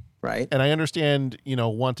 Right. And I understand,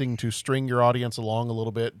 wanting to string your audience along a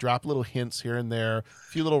little bit, drop little hints here and there, a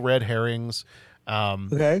few little red herrings.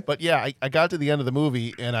 Okay. But yeah, I got to the end of the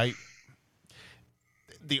movie and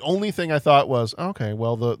the only thing I thought was, okay,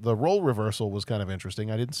 well, the role reversal was kind of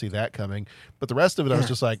interesting. I didn't see that coming. But the rest of it, I was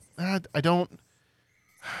just like, I don't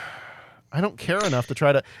care enough to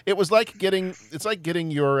try to. It was like getting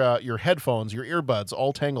your headphones, your earbuds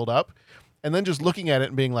all tangled up, and then just looking at it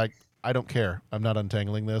and being like, I don't care. I'm not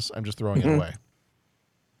untangling this. I'm just throwing it away.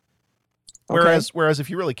 Whereas if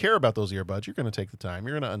you really care about those earbuds, you're going to take the time.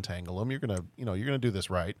 You're going to untangle them. You're going to, you're going to do this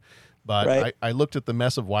right. But I looked at the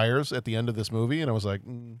mess of wires at the end of this movie and I was like,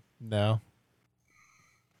 no.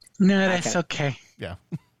 No, that's okay. Yeah.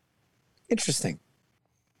 Interesting.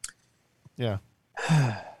 Yeah.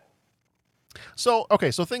 So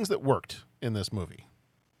things that worked in this movie.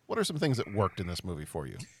 What are some things that worked in this movie for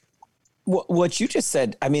you? What you just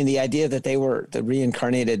said, I mean, the idea that they were the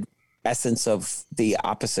reincarnated essence of the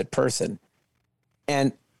opposite person.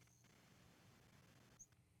 And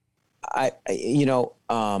I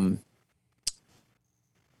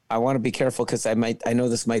want to be careful because I know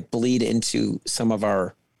this might bleed into some of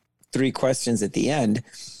our 3 questions at the end,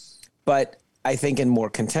 but I think in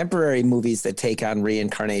more contemporary movies that take on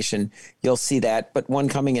reincarnation, you'll see that. But one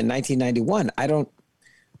coming in 1991, I don't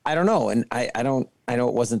know. And I know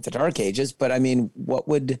it wasn't the Dark Ages, but I mean, what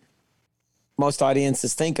would most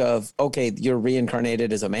audiences think of? Okay, you're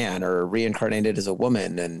reincarnated as a man or reincarnated as a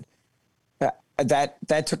woman. And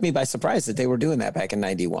that took me by surprise that they were doing that back in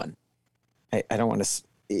 91. I don't want to,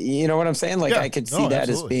 you know what I'm saying? Like I could see that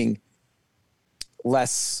as being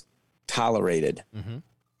less tolerated. Mm-hmm.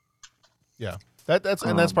 Yeah. That's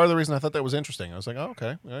part of the reason I thought that was interesting. I was like, oh,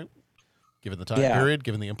 okay. All right. Given the time period,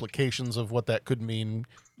 given the implications of what that could mean,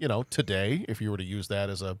 today, if you were to use that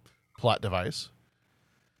as a plot device.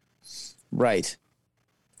 Right.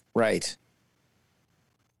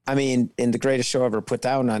 I mean, in the greatest show ever put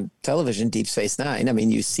down on television, Deep Space Nine, I mean,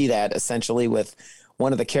 you see that essentially with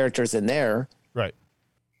one of the characters in there. Right.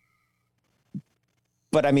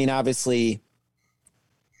 But I mean, obviously,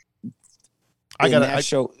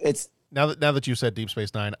 show, it's now that you said Deep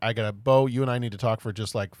Space Nine, Bo, you and I need to talk for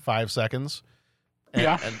just like 5 seconds.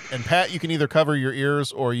 And, and Pat, you can either cover your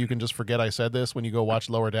ears or you can just forget I said this when you go watch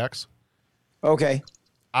Lower Decks. Okay.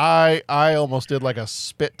 I almost did like a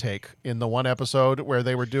spit take in the one episode where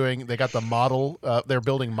they got the model, they're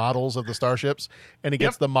building models of the starships, and he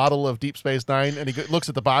gets the model of Deep Space Nine, and he looks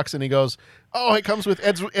at the box and he goes, oh, it comes with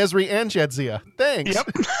Ezri and Jadzia. Thanks. Yep.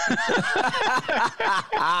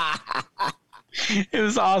 It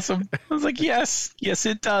was awesome. I was like, yes,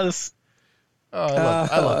 it does. Oh,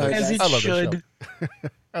 I love that. As it should.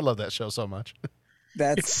 I love that show so much.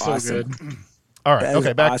 That's awesome. So good. All right.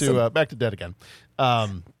 Okay. Back to Dead Again.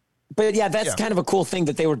 But yeah, that's kind of a cool thing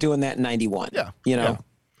that they were doing that in 91. Yeah. Yeah.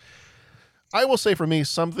 I will say for me,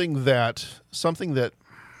 something that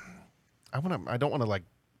I don't want to like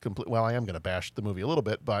well, I am going to bash the movie a little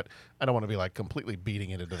bit, but I don't want to be like completely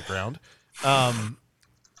beating it into the ground.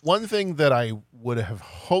 One thing that I would have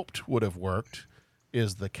hoped would have worked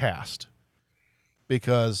is the cast.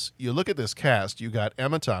 Because you look at this cast, you've got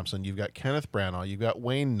Emma Thompson, you've got Kenneth Branagh, you've got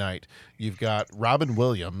Wayne Knight, you've got Robin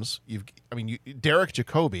Williams, Derek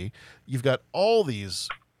Jacobi, you've got all these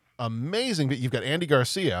amazing, you've got Andy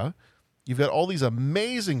Garcia, you've got all these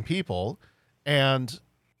amazing people, and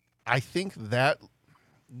I think that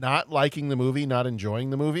not liking the movie, not enjoying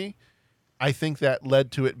the movie, I think that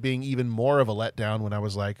led to it being even more of a letdown when I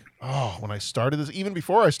was like, oh, when I started this, even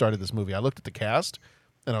before I started this movie, I looked at the cast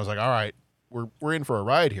and I was like, all right, we're in for a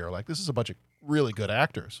ride here. Like, this is a bunch of really good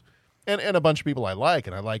actors and a bunch of people I like,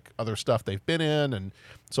 and I like other stuff they've been in. And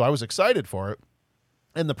so I was excited for it.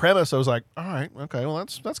 And the premise, I was like, all right, okay, well,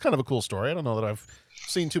 that's kind of a cool story. I don't know that I've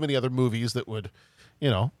seen too many other movies that would,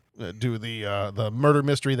 do the murder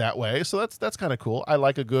mystery that way. So that's kind of cool. I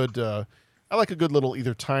like a good little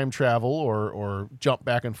either time travel or jump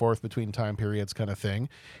back and forth between time periods kind of thing.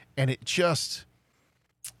 And the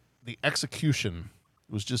execution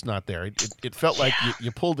was just not there. It felt like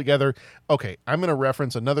you pulled together, okay, I'm going to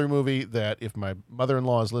reference another movie that if my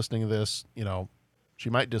mother-in-law is listening to this, she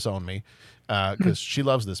might disown me because she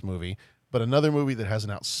loves this movie. But another movie that has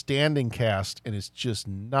an outstanding cast and is just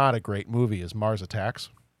not a great movie is Mars Attacks.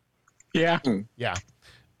 Yeah. Yeah.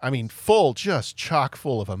 I mean, just chock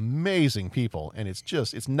full of amazing people. And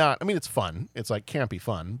it's not, I mean, it's fun. It's like campy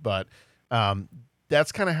fun, but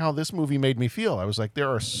that's kind of how this movie made me feel. I was like, there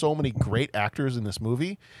are so many great actors in this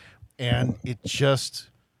movie, and it just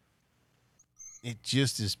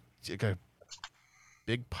is like a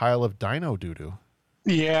big pile of dino doo-doo.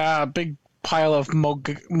 Yeah, a big pile of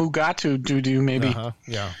Mugatu doo-doo, maybe.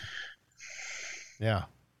 Yeah. Yeah.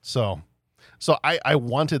 So I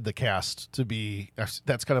wanted the cast to be,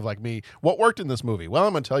 that's kind of like me. What worked in this movie? Well,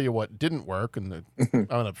 I'm going to tell you what didn't work, and I'm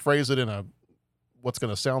going to phrase it in what's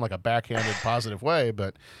going to sound like a backhanded positive way,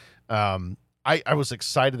 but I was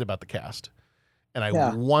excited about the cast, and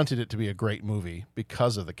I wanted it to be a great movie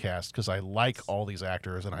because of the cast, because I like all these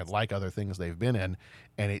actors, and I like other things they've been in,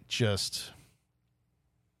 and it just...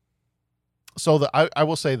 So I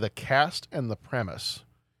will say the cast and the premise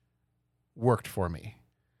worked for me.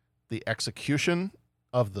 The execution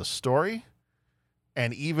of the story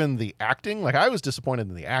and even the acting, like I was disappointed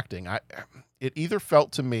in the acting. It either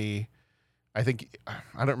felt to me, I don't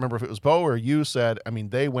remember if it was Bo or you said, I mean,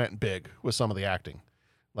 they went big with some of the acting.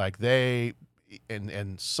 Like they,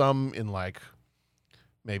 and some in like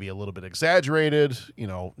maybe a little bit exaggerated,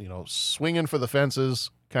 swinging for the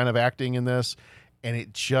fences kind of acting in this. And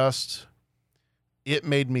it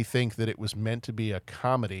made me think that it was meant to be a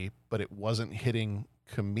comedy, but it wasn't hitting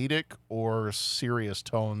comedic or serious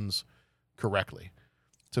tones correctly.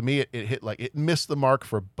 To me, it hit it missed the mark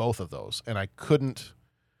for both of those. And I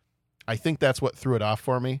think that's what threw it off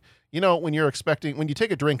for me. When you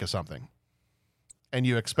take a drink of something and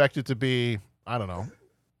you expect it to be, I don't know,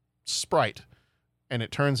 Sprite, and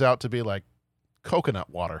it turns out to be like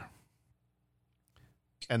coconut water,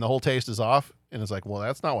 and the whole taste is off, and it's like, well,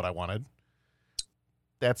 that's not what I wanted.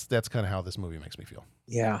 That's kind of how this movie makes me feel.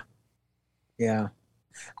 Yeah.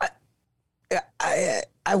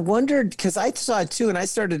 I wondered, because I saw it too, and I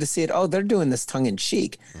started to see it. Oh, they're doing this tongue in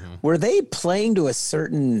cheek. Mm-hmm. Were they playing to a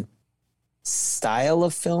certain style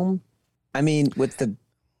of film? I mean, with the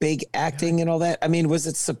big acting and all that. I mean, was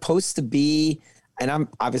it supposed to be? And I'm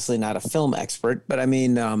obviously not a film expert, but I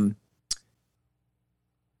mean, or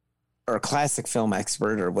a classic film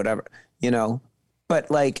expert or whatever,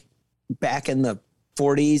 But like back in the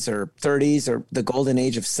 40s or 30s or the golden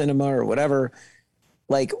age of cinema or whatever,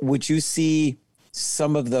 like, would you see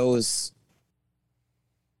some of those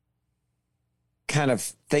kind of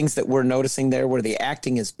things that we're noticing there where the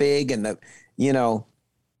acting is big and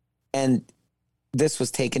and this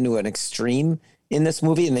was taken to an extreme in this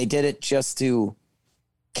movie and they did it just to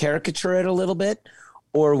caricature it a little bit?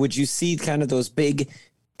 Or would you see kind of those big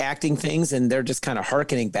acting things and they're just kind of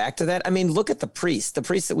hearkening back to that? I mean, look at the priest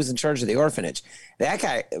that was in charge of the orphanage. That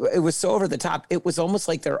guy, it was so over the top. It was almost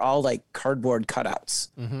like they're all like cardboard cutouts,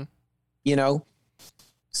 mm-hmm.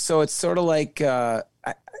 So it's sort of like, were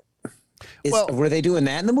they doing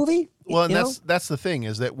that in the movie? Well, and that's the thing,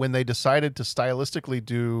 is that when they decided to stylistically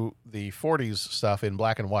do the 40s stuff in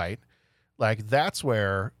black and white, like that's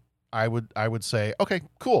where I would say, okay,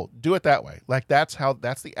 cool, do it that way. Like that's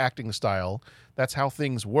the acting style. That's how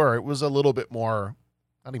things were. It was a little bit more,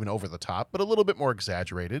 not even over the top, but a little bit more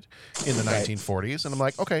exaggerated in the 1940s. And I'm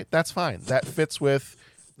like, okay, that's fine. That fits with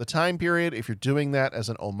the time period. If you're doing that as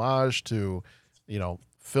an homage to,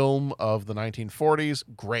 film of the 1940s,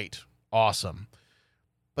 great, awesome.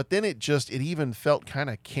 But then it even felt kind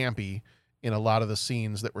of campy in a lot of the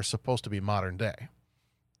scenes that were supposed to be modern day.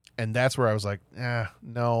 And that's where I was like,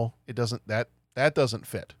 no, it doesn't, that doesn't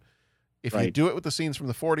fit. If you do it with the scenes from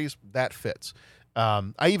the 40s, that fits.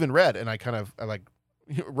 I even read, and I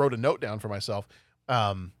wrote a note down for myself.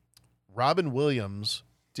 Robin Williams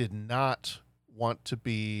did not want to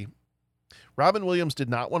be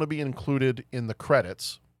included in the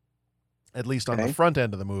credits, at least on the front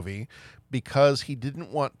end of the movie, because he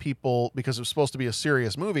didn't want people, because it was supposed to be a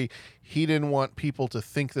serious movie, he didn't want people to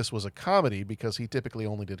think this was a comedy, because he typically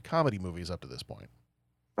only did comedy movies up to this point.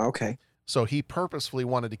 Okay. So he purposefully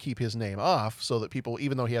wanted to keep his name off so that people,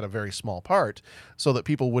 even though he had a very small part, so that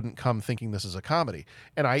people wouldn't come thinking this is a comedy.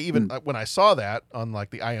 And I even, when I saw that on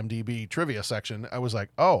like the IMDb trivia section, I was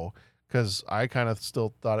like, oh, because I kind of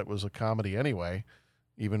still thought it was a comedy anyway,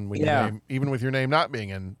 even with your name not being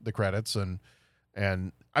in the credits. And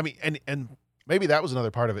I mean, and maybe that was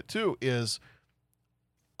another part of it too, is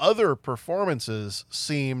other performances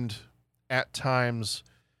seemed at times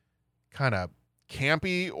kind of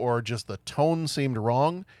campy, or just the tone seemed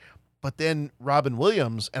wrong. But then Robin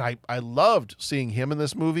Williams, and I loved seeing him in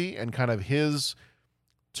this movie, and kind of his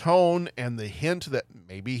tone and the hint that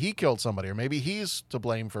maybe he killed somebody or maybe he's to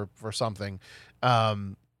blame for something. I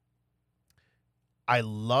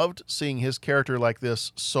loved seeing his character like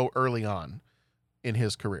this so early on, in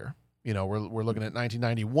his career. You know, we're looking at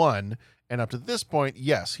 1991, and up to this point,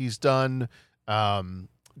 yes, he's done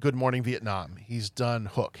Good Morning Vietnam. He's done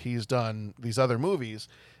Hook. He's done these other movies.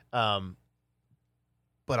 But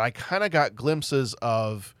I kind of got glimpses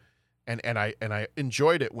of, and I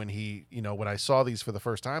enjoyed it when when I saw these for the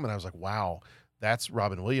first time, and I was like, wow, that's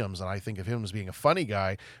Robin Williams, and I think of him as being a funny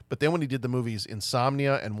guy. But then when he did the movies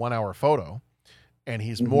Insomnia and 1 Hour Photo, and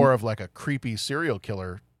he's more of like a creepy serial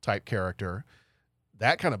killer type character,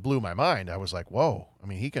 that kind of blew my mind. I was like, whoa. I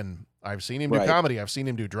mean, I've seen him do comedy. I've seen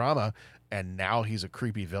him do drama, and now he's a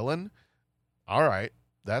creepy villain. All right.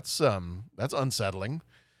 That's unsettling.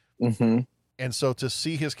 Mm-hmm. And so to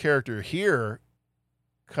see his character here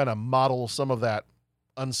kind of model some of that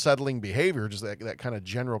unsettling behavior, just that kind of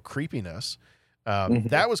general creepiness,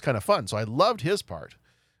 that was kind of fun. So I loved his part.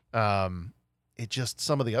 It just,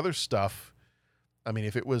 some of the other stuff, I mean,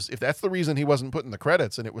 if that's the reason he wasn't put in the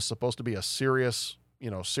credits and it was supposed to be a serious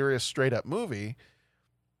straight up movie,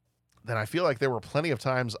 then I feel like there were plenty of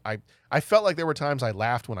times I felt like there were times I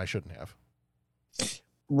laughed when I shouldn't have.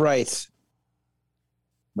 Right.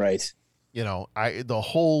 You know, the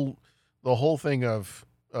whole thing of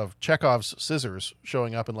Chekhov's scissors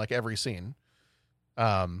showing up in like every scene.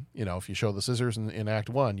 You know, if you show the scissors in Act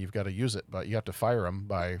 1, you've got to use it, but you have to fire them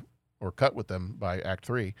or cut with them by Act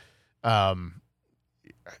 3.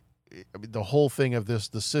 The whole thing of the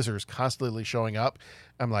scissors constantly showing up,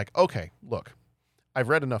 I'm like, okay, look, I've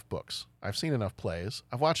read enough books. I've seen enough plays.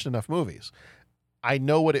 I've watched enough movies. I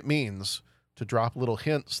know what it means to drop little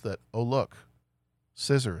hints that, oh, look,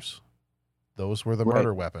 scissors, those were the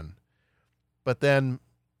murder weapon. But then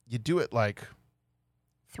you do it like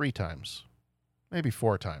 3 times, maybe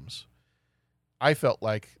 4 times. I felt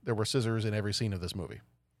like there were scissors in every scene of this movie.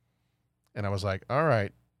 And I was like, all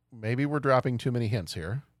right, maybe we're dropping too many hints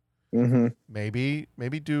here. Mm-hmm. Maybe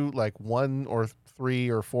do like 1 or 3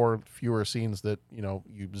 or 4 fewer scenes that, you know,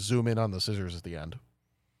 you zoom in on the scissors at the end.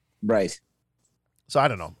 Right. So I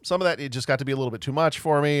don't know. Some of that, it just got to be a little bit too much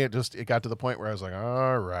for me. It got to the point where I was like,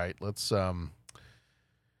 all right, let's,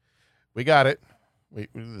 we got it. This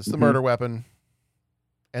is the murder weapon.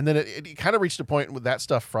 And then it kind of reached a point where that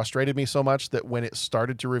stuff frustrated me so much that when it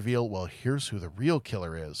started to reveal, well, here's who the real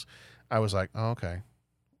killer is, I was like, oh, okay,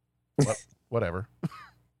 whatever.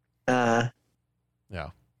 Yeah.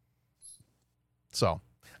 So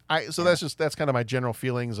that's kind of my general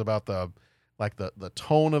feelings about the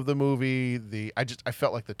tone of the movie. I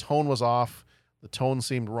felt like the tone was off. The tone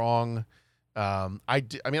seemed wrong. I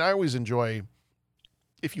always enjoy,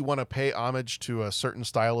 if you want to pay homage to a certain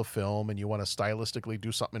style of film and you want to stylistically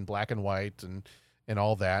do something in black and white and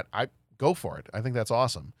all that, I go for it. I think that's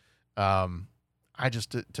awesome.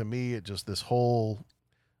 To me, it just, this whole,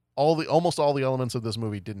 almost all the elements of this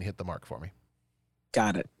movie didn't hit the mark for me.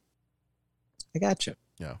 Got it. I got you.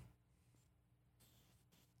 Yeah.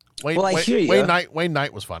 I hear you. Wayne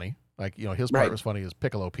Knight was funny. Like, you know, his part was funny as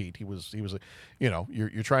Piccolo Pete. He was, you know,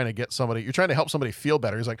 you're trying to get somebody, you're trying to help somebody feel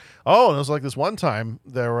better. He's like, oh, and it was like this one time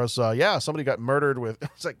there was, somebody got murdered with,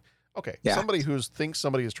 it's like, okay, somebody who thinks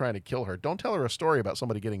somebody is trying to kill her, don't tell her a story about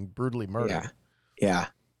somebody getting brutally murdered. Yeah.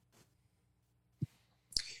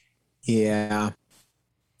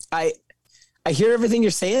 I hear everything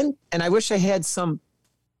you're saying, and I wish I had some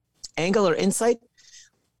angle or insight.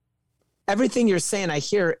 Everything you're saying, I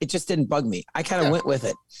hear, it just didn't bug me. I kind of went with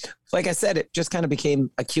it. Like I said, it just kind of became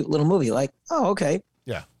a cute little movie. Like, oh, okay.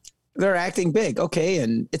 Yeah. They're acting big. Okay.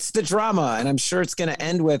 And it's the drama. And I'm sure it's going to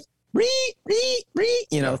end with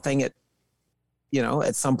thing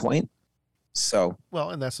at some point. So.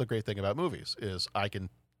 Well, and that's the great thing about movies is I can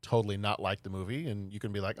totally not like the movie and you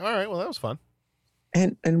can be like, all right, well, that was fun.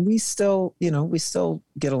 And we still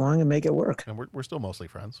get along and make it work. And we're still mostly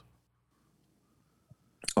friends.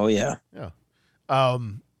 Oh yeah. Yeah.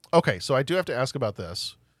 Okay. So I do have to ask about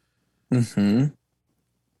this. Mm-hmm.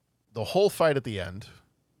 The whole fight at the end,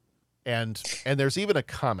 and there's even a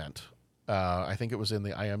comment. I think it was in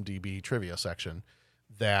the IMDb trivia section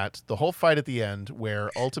that the whole fight at the end, where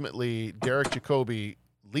ultimately Derek Jacobi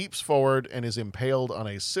leaps forward and is impaled on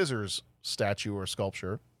a scissors statue or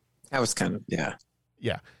sculpture. That was kind of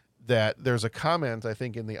yeah. That there's a comment I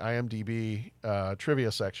think in the IMDb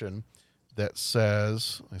trivia section that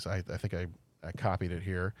says, I think I copied it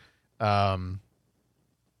here.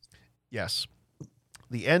 Yes.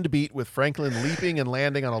 The end beat with Franklin leaping and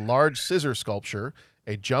landing on a large scissor sculpture,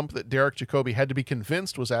 a jump that Derek Jacobi had to be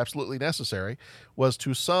convinced was absolutely necessary, was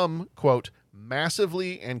to some, quote,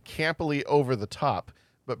 massively and campily over the top,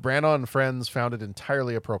 but Branagh and friends found it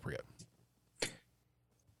entirely appropriate.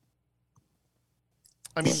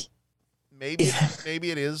 I mean, maybe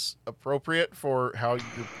it is appropriate for how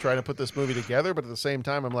you're trying to put this movie together, but at the same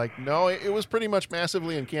time, I'm like, no, it was pretty much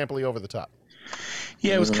massively and campily over the top.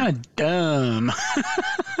 Yeah, it was kind of dumb.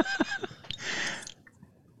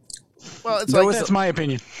 Well, it's like that's my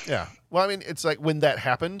opinion. Yeah. Well, I mean, it's like when that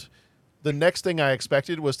happened, the next thing I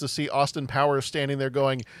expected was to see Austin Powers standing there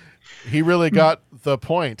going, he really got the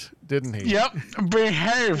point, didn't he? Yep.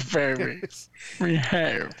 Behave, baby.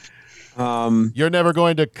 Behave. You're never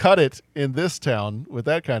going to cut it in this town with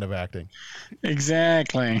that kind of acting.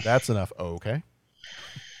 Exactly. That's enough. Okay.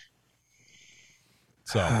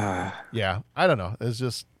 So, yeah, I don't know. It's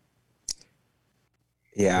just,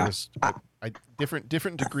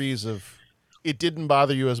 different degrees of, it didn't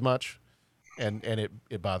bother you as much, and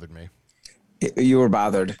it bothered me. You were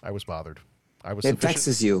bothered. I was bothered. It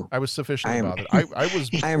vexes you. I was sufficiently bothered.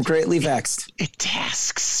 I am greatly vexed. It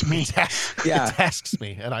tasks me. Yeah. It tasks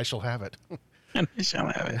me, and I shall have it. And I shall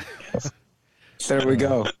have it. Yes. There we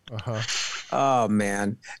go. Uh-huh. Oh,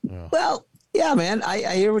 man. Yeah. Well, yeah, man.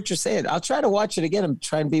 I hear what you're saying. I'll try to watch it again. I'm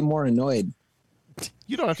trying to be more annoyed.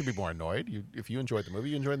 You don't have to be more annoyed. If you enjoyed the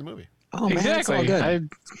movie, you enjoyed the movie. Oh, man, exactly. it's all good.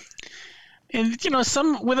 And,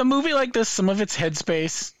 some with a movie like this, some of it's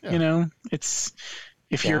headspace. Yeah. It's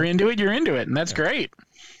if you're into it, you're into it, and that's great.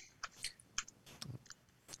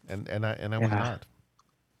 And I was not.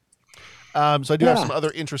 So I do have some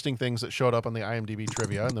other interesting things that showed up on the IMDb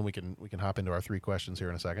trivia, and then we can hop into our 3 questions here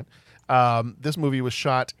in a second. This movie was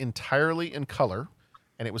shot entirely in color,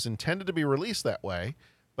 and it was intended to be released that way,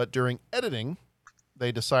 but during editing,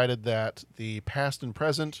 they decided that the past and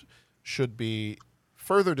present should be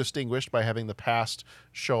further distinguished by having the past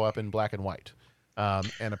show up in black and white.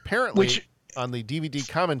 And apparently, on the DVD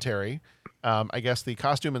commentary, I guess the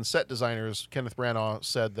costume and set designers, Kenneth Branagh,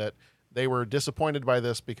 said that they were disappointed by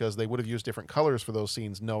this because they would have used different colors for those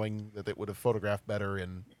scenes, knowing that it would have photographed better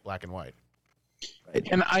in black and white.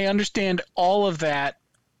 And I understand all of that,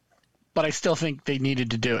 but I still think they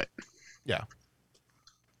needed to do it. Yeah.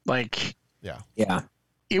 Yeah.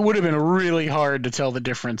 It would have been really hard to tell the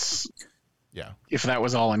difference. Yeah. If that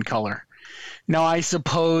was all in color. Now, I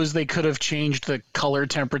suppose they could have changed the color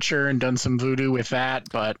temperature and done some voodoo with that,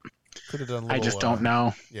 but could have done I just don't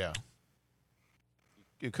know. Yeah.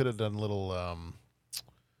 You could have done little,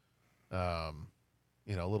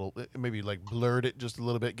 little, maybe like blurred it just a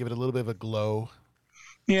little bit, give it a little bit of a glow.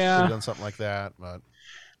 Yeah. Could have done something like that, but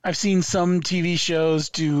I've seen some TV shows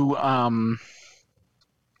do,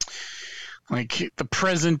 like the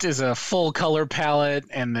present is a full color palette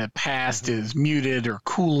and the past is muted or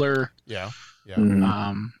cooler. Yeah.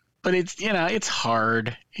 Yeah. But it's, it's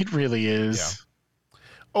hard. It really is. Yeah.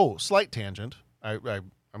 Oh, slight tangent. I'm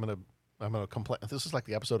going to complain. This is like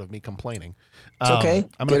the episode of me complaining. It's okay.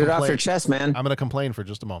 Get it off your chest, man. I'm going to complain for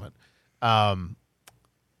just a moment.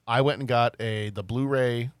 I went and got the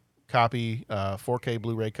Blu-ray copy, 4K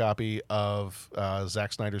Blu-ray copy of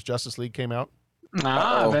Zack Snyder's Justice League came out.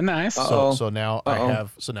 Very nice. So now I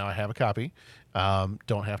have a copy.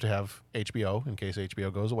 Don't have to have HBO in case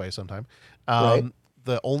HBO goes away sometime. Right.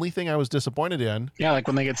 The only thing I was disappointed in, like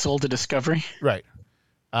when they get sold to Discovery, right?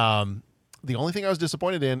 The only thing I was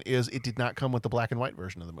disappointed in is it did not come with the black and white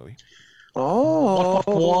version of the movie. Oh,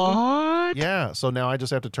 what? Yeah. So now I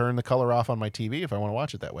just have to turn the color off on my TV if I want to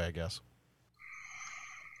watch it that way, I guess.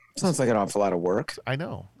 Sounds like an awful lot of work. I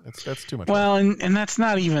know. That's too much. Well, and that's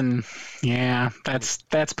not even. Yeah, that's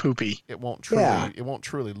poopy. It won't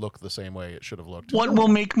truly look the same way it should have looked. What will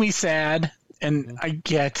make me sad, and I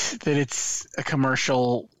get that it's a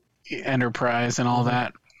commercial enterprise and all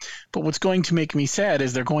that, but what's going to make me sad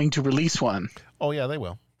is they're going to release one. Oh yeah, they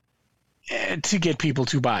will. To get people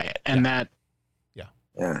to buy it, and that Yeah.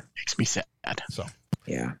 makes me sad. So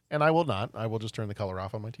Yeah. and I will not. I will just turn the color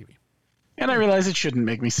off on my TV. And I realize it shouldn't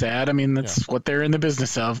make me sad. I mean, that's what they're in the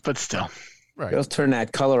business of, but still. Right. You'll turn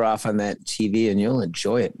that color off on that TV and you'll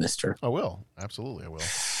enjoy it, mister. I will. Absolutely, I will.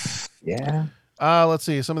 Yeah. Let's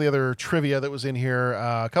see. Some of the other trivia that was in here.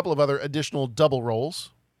 A couple of other additional double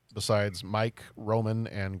roles besides Mike, Roman,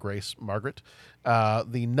 and Grace Margaret.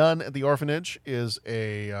 The nun at the orphanage is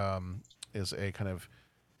a kind of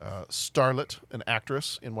starlet, an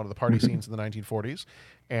actress in one of the party scenes in the 1940s.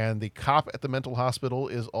 And the cop at the mental hospital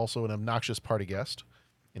is also an obnoxious party guest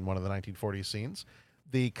in one of the 1940s scenes.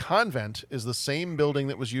 The convent is the same building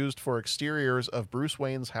that was used for exteriors of Bruce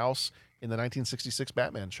Wayne's house in the 1966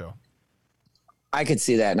 Batman show. I could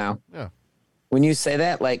see that now. Yeah. When you say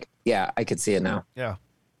that, I could see it now. Yeah.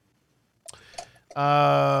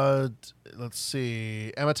 Let's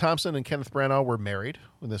see. Emma Thompson and Kenneth Branagh were married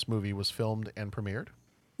when this movie was filmed and premiered.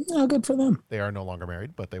 Oh, good for them. They are no longer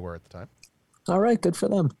married, but they were at the time. All right, good for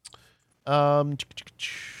them.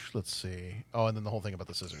 let's see. Oh, and then the whole thing about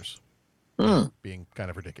the scissors being kind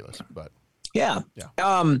of ridiculous, but yeah.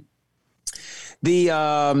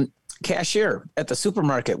 The cashier at the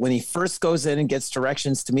supermarket, when he first goes in and gets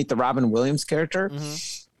directions to meet the Robin Williams character,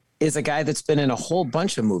 is a guy that's been in a whole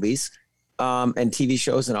bunch of movies and TV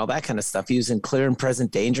shows and all that kind of stuff. He was in Clear and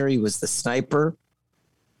Present Danger. He was the sniper.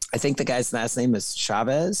 I think the guy's last name is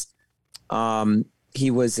Chavez. He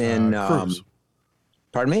was in Cruz.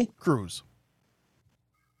 Pardon me? Cruz.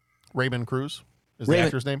 Raymond Cruz is the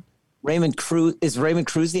actor's name. Raymond Cruz. Is Raymond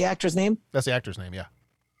Cruz the actor's name? That's the actor's name, yeah.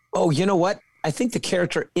 Oh, you know what? I think the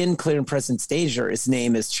character in Clear and Present Danger, his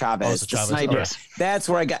name is Chavez, the sniper. Okay. That's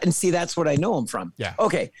where I got, and see, that's what I know him from. Yeah.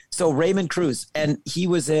 Okay, so Raymond Cruz, and he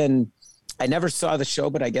was in, I never saw the show,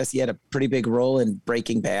 but I guess he had a pretty big role in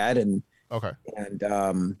Breaking Bad, and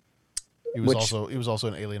he was also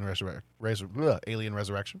in Alien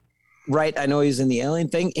Resurrection. Right, I know he was in the Alien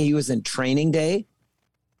thing. He was in Training Day,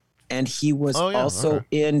 and he was also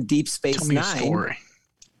in Deep Space Nine.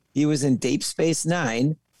 He was in Deep Space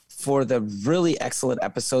Nine for the really excellent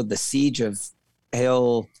episode, The Siege of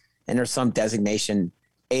Hill, and there's some designation,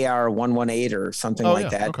 AR-118 or something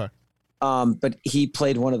like that. Okay. But he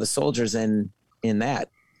played one of the soldiers in that.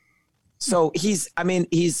 So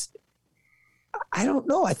I don't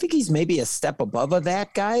know. I think he's maybe a step above of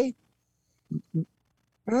that guy.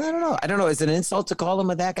 I don't know. Is it an insult to call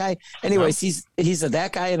him a that guy? Anyways, he's a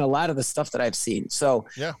that guy in a lot of the stuff that I've seen. So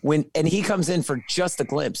when he comes in for just a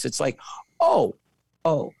glimpse, it's like, oh,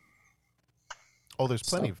 there's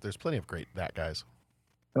plenty of great that guys.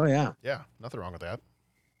 Oh yeah. Yeah, nothing wrong with that.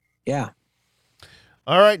 Yeah.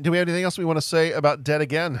 All right. Do we have anything else we want to say about Dead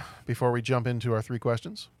Again before we jump into our 3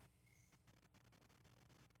 questions?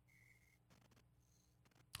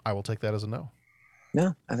 I will take that as a no.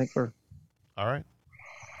 No, I think we're all right.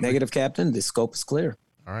 Negative, Captain. The scope is clear.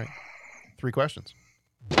 All right. 3 questions.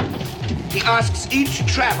 He asks each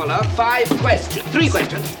traveler 5 questions. 3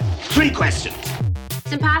 questions. 3 questions.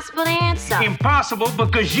 It's impossible to answer. Impossible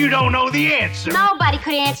because you don't know the answer. Nobody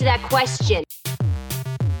could answer that question.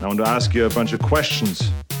 I want to ask you a bunch of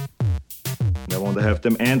questions. I want to have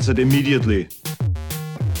them answered immediately.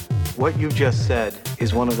 What you just said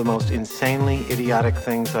is one of the most insanely idiotic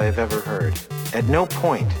things I have ever heard. At no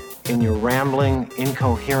point in your rambling,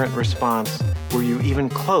 incoherent response were you even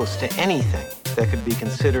close to anything that could be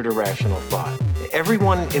considered a rational thought.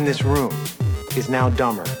 Everyone in this room is now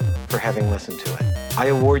dumber for having listened to it. I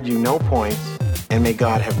award you no points, and may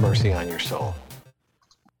God have mercy on your soul.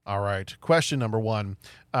 All right. Question number 1.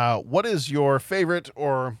 What is your favorite,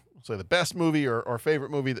 or say the best movie or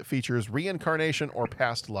favorite movie that features reincarnation or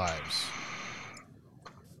past lives?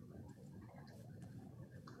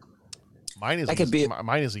 Mine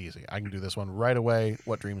is easy. I can do this one right away.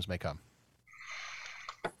 What Dreams May Come.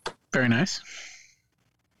 Very nice.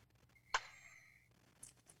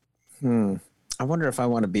 I wonder if I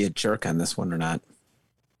want to be a jerk on this one or not.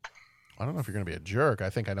 I don't know if you're going to be a jerk.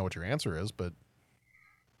 I think I know what your answer is, but...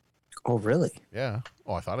 Oh, really? Yeah.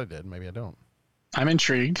 Oh, I thought I did. Maybe I don't. I'm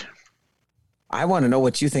intrigued. I want to know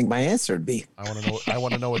what you think my answer would be. I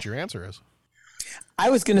want to know what your answer is.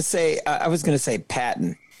 I was going to say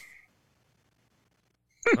Patton.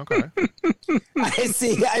 Okay. I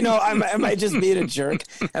see. I know. Am I just being a jerk?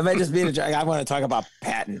 I want to talk about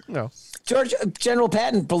Patton. No. General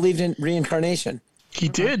Patton believed in reincarnation. He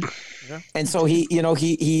did. Yeah. And so he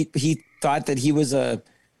thought that he was a.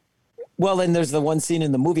 Well, and there's the one scene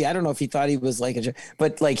in the movie. I don't know if he thought he was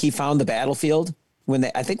but like he found the battlefield when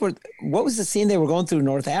what was the scene they were going through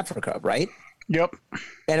North Africa, right? Yep.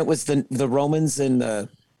 And it was the Romans and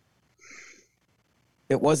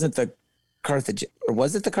it wasn't the Carthage, or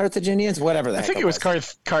was it the Carthaginians? Whatever that. I think it was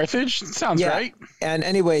Carthage. Sounds right. And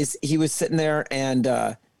anyways, he was sitting there, and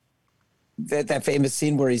that famous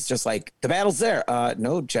scene where he's just like, "The battle's there."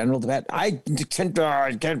 No, General, the battle. I can't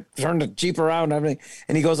turn the Jeep around and everything.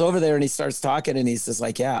 And he goes over there and he starts talking, and he's just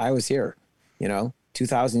like, "Yeah, I was here,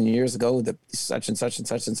 2,000 years ago, the such and such and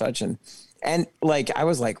such and such." And like, I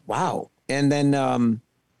was like, wow. And then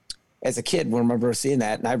as a kid, I remember seeing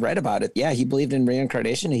that, and I read about it. Yeah, he believed in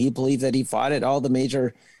reincarnation, and he believed that he fought at all the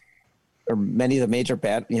major, or many of the major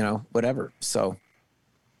whatever. So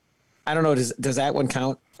I don't know. Does that one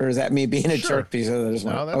count, or is that me being a jerk? Because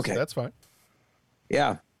that's fine.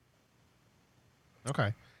 Yeah.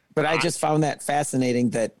 Okay. But I just found that fascinating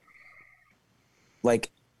that, like,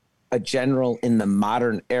 a general in the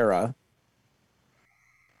modern era,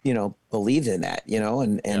 believed in that,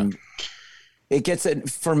 and it gets it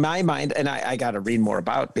for my mind. And I got to read more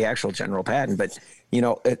about the actual General Patton, but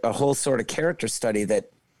a whole sort of character study that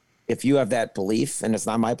if you have that belief, and it's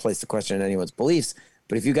not my place to question anyone's beliefs,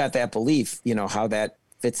 but if you got that belief, how that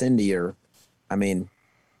fits into your, I mean,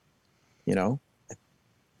 you know,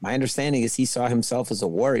 my understanding is he saw himself as a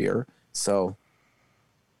warrior. So,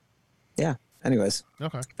 yeah. Anyways,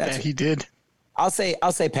 Okay. Yeah, he did. I'll say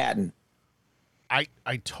Patton. I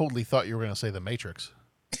totally thought you were going to say The Matrix.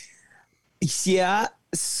 Yeah.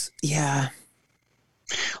 Yeah.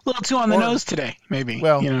 A little too on the nose today, maybe.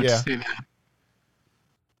 Well, to yeah. say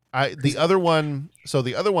that. The other one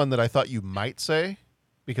that I thought you might say,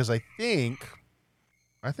 because I think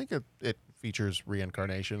it features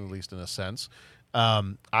reincarnation, at least in a sense.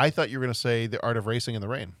 I thought you were going to say The Art of Racing in the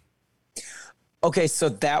Rain. Okay, so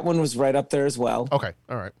that one was right up there as well. Okay,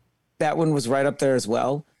 all right. That one was right up there as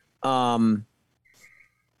well. I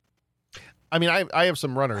mean, I have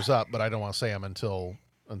some runners up, but I don't want to say them until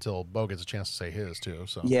Bo gets a chance to say his too.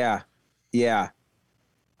 So Yeah.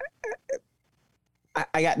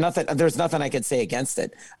 I got nothing. There's nothing I could say against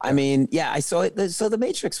it. I mean, yeah, I saw it. So the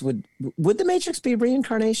Matrix would the Matrix be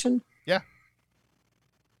reincarnation? Yeah,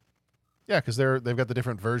 because they've got the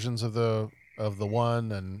different versions of the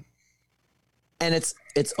one, and it's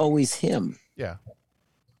always him. Yeah,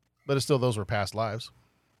 but it's still those were past lives.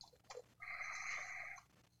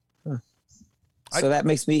 Huh. So that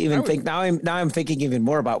makes me even think now. I'm thinking even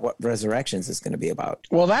more about what Resurrections is going to be about.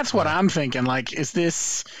 Well, that's what I'm thinking. Like, is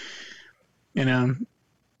this,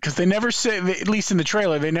 because they never say, at least in the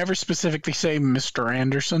trailer, they never specifically say Mr.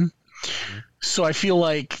 Anderson. Mm-hmm. So I feel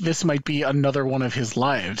like this might be another one of his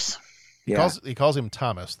lives. Yeah. He calls him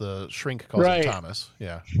Thomas. The shrink calls him Thomas.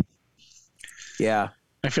 Yeah. Yeah.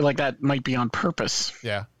 I feel like that might be on purpose.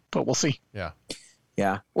 Yeah. But we'll see. Yeah.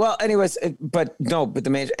 Yeah. Well, anyways, but the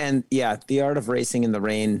major, and yeah, The Art of Racing in the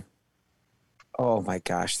Rain. Oh my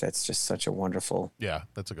gosh, that's just such a wonderful. Yeah,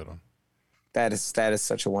 that's a good one. That is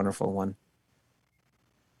such a wonderful one.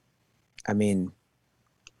 I mean,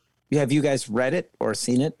 have you guys read it or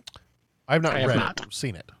seen it? I've not read it. I've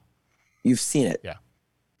seen it. You've seen it? Yeah.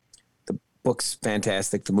 The book's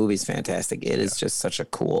fantastic. The movie's fantastic. It is just such a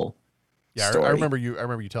cool story. I remember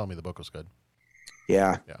you telling me the book was good.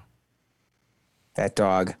 Yeah. Yeah. That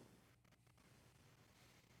dog.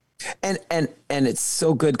 And it's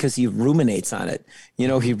so good because he ruminates on it.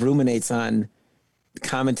 He ruminates on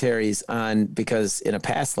commentaries on, because in a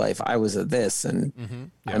past life I was a this,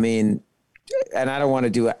 and I mean, and I don't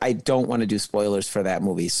want to do spoilers for that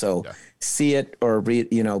movie. So see it or read,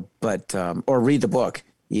 but or read the book,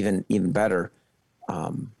 even better.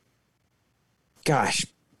 Gosh,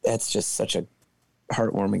 that's just such a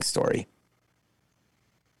heartwarming story.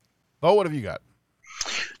 Oh, what have you got?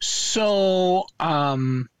 So, a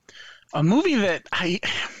movie that I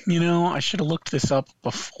should have looked this up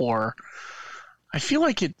before. I feel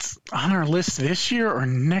like it's on our list this year or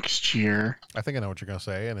next year. I think I know what you're going to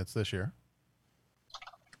say, and it's this year.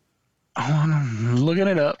 I'm looking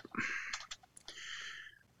it up.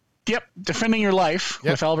 Yep, Defending Your Life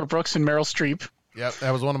with Albert Brooks and Meryl Streep. Yep, that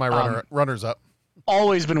was one of my runners up.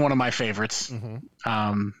 Always been one of my favorites.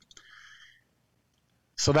 Mm-hmm.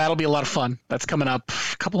 So that'll be a lot of fun. That's coming up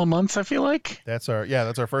a couple of months, I feel like. That's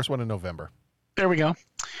our first one in November. There we go.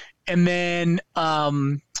 And then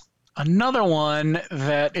another one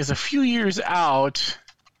that is a few years out,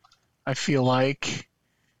 I feel like.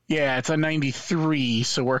 Yeah, it's a 93,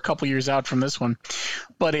 so we're a couple years out from this one.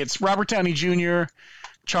 But it's Robert Downey Jr.,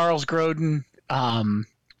 Charles Grodin,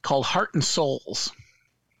 called Heart and Souls.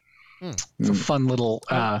 It's a fun little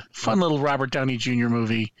Robert Downey Jr.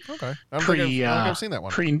 movie. Okay, I don't think I've seen that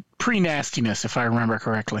one. Pre nastiness, if I remember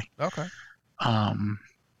correctly. Okay.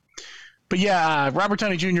 But yeah, Robert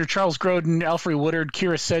Downey Jr., Charles Grodin, Alfre Woodard,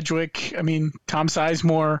 Keira Sedgwick. I mean, Tom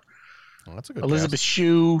Sizemore. Oh, that's a good Elizabeth cast.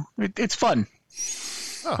 Shue. It's fun.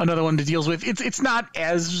 Oh. Another one to deal with. It's not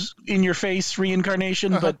as in your face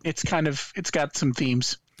reincarnation, but it's got some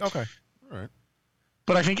themes. Okay. All right.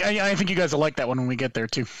 But I think you guys will like that one when we get there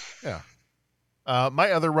too. Yeah.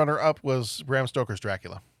 My other runner up was Bram Stoker's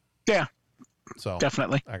Dracula. Yeah. So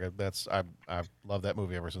definitely. I've loved that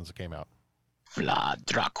movie ever since it came out. Vlad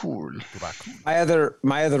Dracul.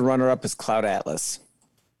 My other runner up is Cloud Atlas.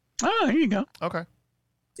 Oh, there you go. Okay.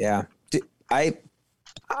 Yeah. I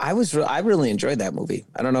really enjoyed that movie.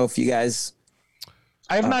 I don't know if you guys.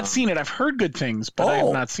 I have not seen it. I've heard good things, but I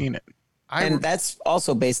have not seen it. And that's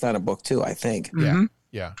also based on a book too, I think. Mm-hmm.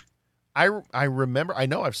 Yeah. I remember. I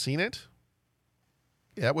know I've seen it.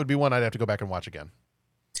 Yeah, that would be one I'd have to go back and watch again.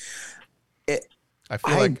 I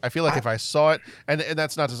feel like if I saw it, and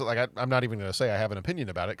that's not just like I'm not even going to say I have an opinion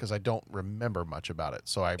about it because I don't remember much about it.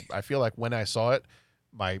 So I feel like when I saw it,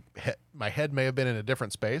 my head may have been in a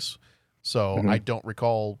different space, so I don't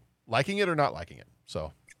recall liking it or not liking it.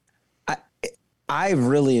 So I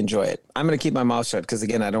really enjoy it. I'm going to keep my mouth shut because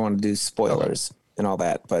again I don't want to do spoilers. and all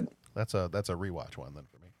that. But That's a rewatch one then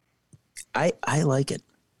for me. I like it.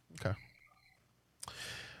 Okay.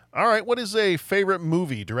 All right. What is a favorite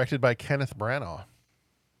movie directed by Kenneth Branagh?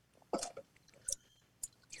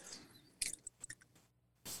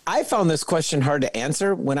 I found this question hard to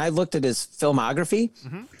answer. When I looked at his filmography,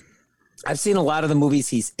 I've seen a lot of the movies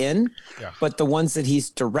he's in, but the ones that he's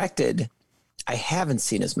directed, I haven't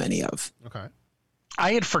seen as many of. Okay.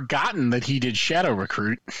 I had forgotten that he did Shadow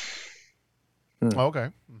Recruit. Okay.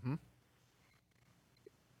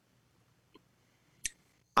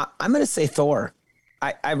 I'm going to say Thor.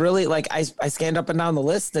 I really like, I scanned up and down the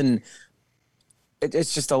list, and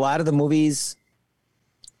it's just a lot of the movies,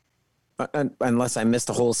 unless I missed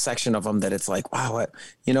a whole section of them, that it's like, wow,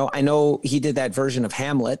 I know he did that version of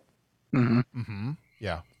Hamlet.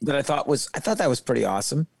 Yeah. That I thought that was pretty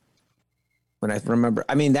awesome. When I remember,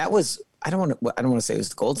 I mean, that was, I don't want to say it was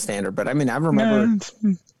the gold standard, but I mean, I remember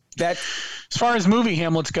that. As far as movie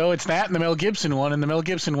Hamlets go, it's that and the Mel Gibson one, and the Mel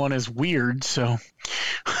Gibson one is weird. So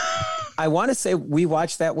I want to say we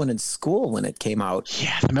watched that one in school when it came out.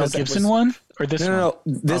 Yeah, the Mel Gibson one or this one? No,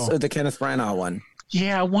 this or the Kenneth Branagh one.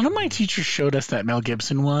 Yeah, one of my teachers showed us that Mel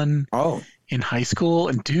Gibson one. Oh, in high school,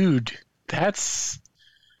 and dude, that's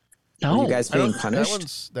no. Were you guys being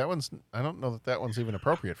punished? That one's. I don't know that one's even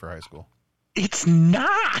appropriate for high school. It's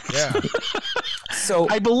not. Yeah. So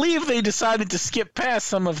I believe they decided to skip past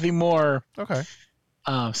some of the more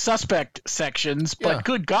suspect sections, but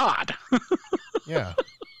good God. Yeah.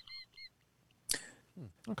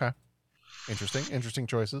 Okay. Interesting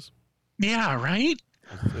choices. Yeah, right?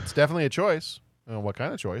 It's definitely a choice. I don't know what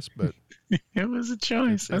kind of choice, but it was a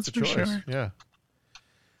choice. That's for sure. Yeah.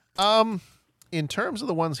 In terms of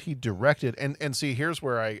the ones he directed, and see, here's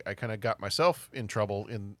where I kind of got myself in trouble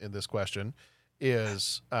in this question,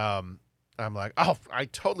 is I'm like, oh, I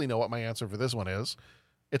totally know what my answer for this one is.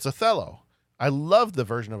 It's Othello. I love the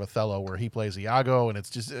version of Othello where he plays Iago, and it's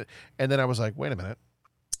just, and then I was like, wait a minute.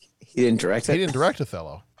 He didn't direct it? He didn't direct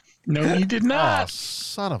Othello. No, he did not. Oh,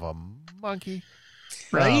 son of a monkey.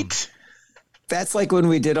 Right? That's like when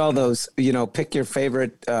we did all those, pick your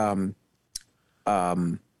favorite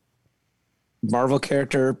Marvel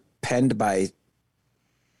character penned by,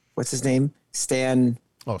 what's his name? Stan.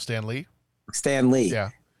 Oh, Stan Lee? Stan Lee.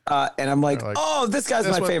 Yeah. And I'm like, oh, this guy's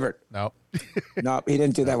my favorite. No. No, he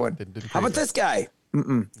didn't do that one. How about this guy?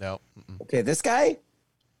 No. Okay, this guy?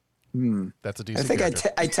 That's a decent I think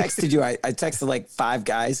character. I texted you. I texted like 5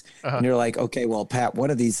 guys, and you're like, okay, well, Pat,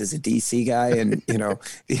 one of these is a DC guy, and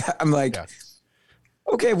I'm like,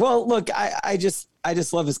 okay, well, look, I just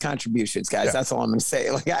love his contributions, guys. Yeah. That's all I'm going to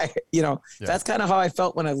say. Like that's kind of how I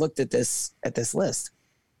felt when I looked at this list.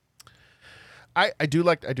 I do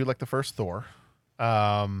like the first Thor.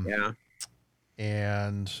 Yeah.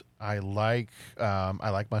 And I like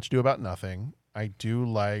Much Ado About Nothing. I do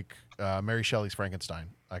like Mary Shelley's Frankenstein.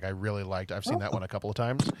 Like I really liked. I've seen that one a couple of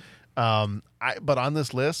times. But on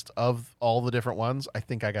this list of all the different ones, I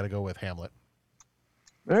think I got to go with Hamlet.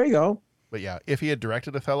 There you go. But yeah, if he had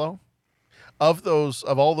directed Othello, of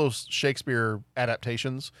all those Shakespeare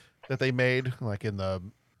adaptations that they made, like in the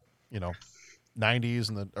 90s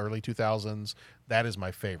and the early 2000s, that is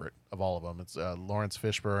my favorite of all of them. It's Lawrence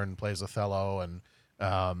Fishburne plays Othello, and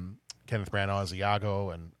Kenneth Branagh as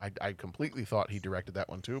Iago, and I completely thought he directed that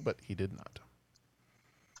one too, but he did not.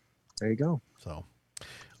 There you go. So,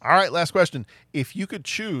 all right, last question. If you could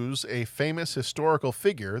choose a famous historical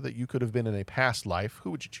figure that you could have been in a past life, who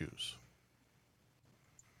would you choose?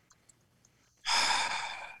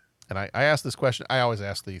 And I asked this question. I always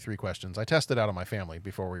ask the 3 questions. I test it out on my family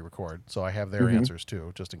before we record, so I have their answers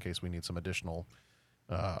too, just in case we need some additional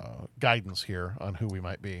guidance here on who we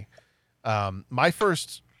might be. My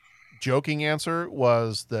first joking answer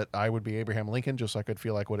was that I would be Abraham Lincoln, just so I could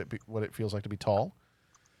feel like what it feels like to be tall.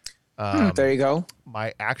 There you go.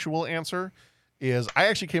 My actual answer is I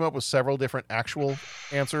actually came up with several different actual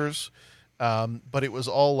answers, but it was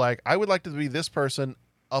all like, I would like to be this person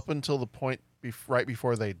up until the point right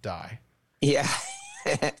before they die. Yeah.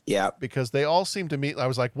 Yeah. Because they all seem to meet. I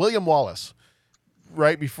was like, William Wallace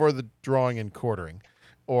right before the drawing and quartering,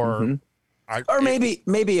 or maybe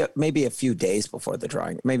a few days before the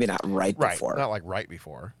drawing, maybe not right before. Not like right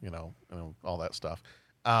before, all that stuff.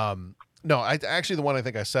 No, actually the one I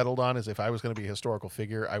think I settled on is if I was going to be a historical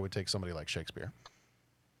figure, I would take somebody like Shakespeare.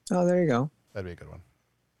 Oh, there you go. That'd be a good one.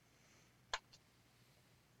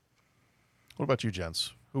 What about you,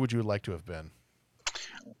 gents? Who would you like to have been?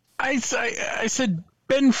 I said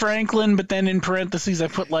Ben Franklin, but then in parentheses I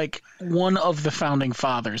put like one of the founding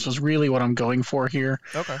fathers was really what I'm going for here.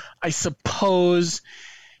 Okay. I suppose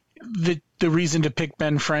the the reason to pick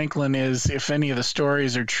Ben Franklin is, if any of the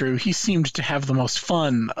stories are true, he seemed to have the most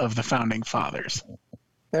fun of the founding fathers.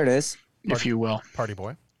 There it is. If you will. Party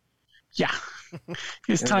boy. Yeah.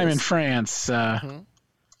 His time in France, I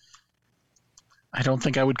don't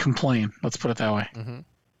think I would complain. Let's put it that way.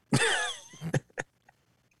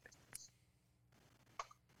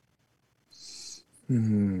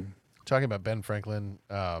 Talking about Ben Franklin,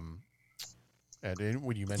 and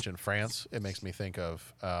when you mention France, it makes me think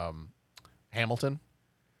of Hamilton.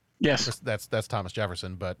 Yes, that's Thomas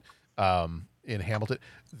Jefferson. But in Hamilton,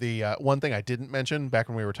 the one thing I didn't mention back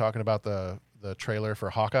when we were talking about the trailer for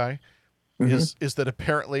Hawkeye is that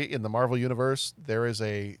apparently in the Marvel universe there is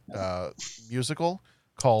a musical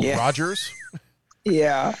called Rogers.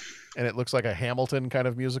 Yeah, and it looks like a Hamilton kind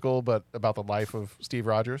of musical, but about the life of Steve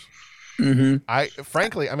Rogers. Mm-hmm.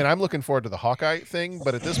 I'm looking forward to the Hawkeye thing,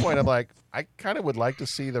 but at this point, I'm like, I kind of would like to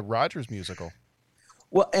see the Rogers musical.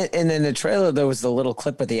 Well, and in the trailer, there was the little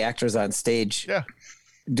clip of the actors on stage. Yeah.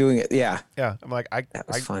 Doing it. Yeah. Yeah. I'm like,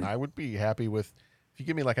 fun. I would be happy with, if you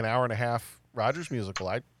give me like an hour and a half Rogers musical,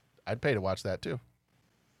 I'd pay to watch that too.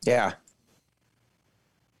 Yeah.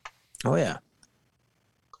 Oh yeah.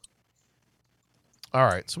 All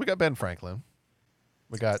right. So we got Ben Franklin.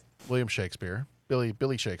 We got William Shakespeare,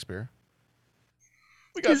 Billy Shakespeare.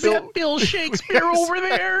 We got Bill Shakespeare over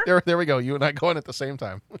there? There we go. You and I going at the same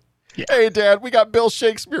time. Yeah. Hey, Dad, we got Bill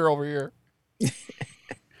Shakespeare over here.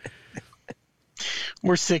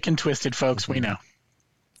 We're sick and twisted, folks. We know.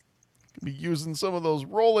 Be using some of those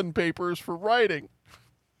rolling papers for writing.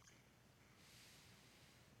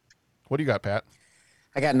 What do you got, Pat?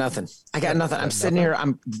 I got nothing. I'm sitting here.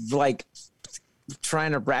 I'm like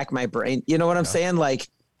trying to rack my brain. You know what I'm saying? Like,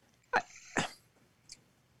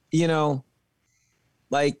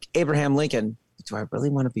 like Abraham Lincoln. Do I really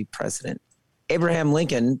want to be president? Abraham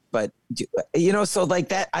Lincoln, but so like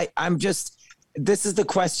that. I'm just. This is the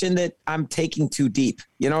question that I'm taking too deep.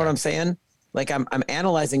 You know what I'm saying? Like I'm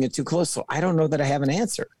analyzing it too close, so I don't know that I have an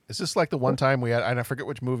answer. Is this like the one time we had, and I forget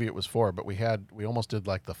which movie it was for, but we almost did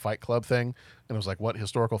like the Fight Club thing, and it was like, what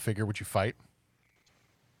historical figure would you fight?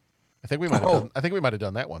 I think we might have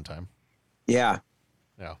done that one time. Yeah.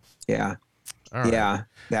 Yeah. Yeah. All right. Yeah.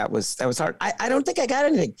 That was hard. I don't think I got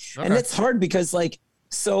anything. Okay. And it's hard because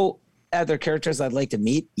are there characters I'd like to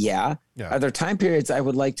meet? Yeah. Are there time periods I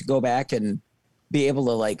would like to go back and be able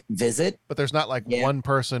to like visit? But there's not like one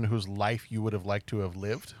person whose life you would have liked to have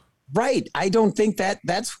lived. Right. I don't think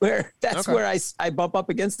that's where I bump up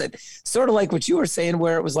against it. Sort of like what you were saying,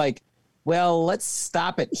 where it was like, well, let's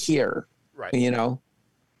stop it here. Right.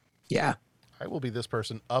 Yeah. I will be this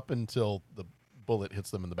person up until the bullet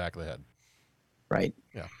hits them in the back of the head. Right.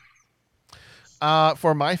 Yeah.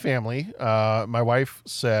 For my family, my wife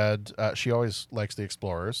said she always likes the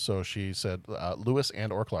Explorers, so she said Lewis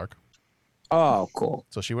and or Clark. Oh, cool.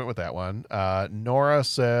 So she went with that one. Nora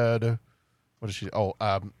said, what did she? Oh,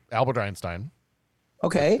 Albert Einstein.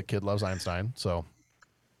 Okay. The kid loves Einstein. So,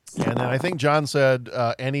 and then I think John said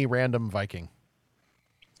any random Viking.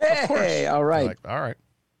 Hey, all right. Like, all right.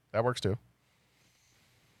 That works too.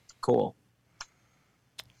 Cool.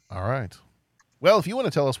 All right. Well, if you want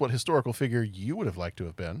to tell us what historical figure you would have liked to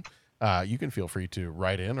have been, you can feel free to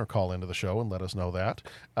write in or call into the show and let us know that.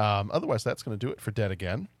 Otherwise, that's going to do it for Dead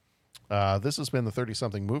Again. This has been the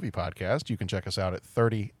 30-something movie podcast. You can check us out at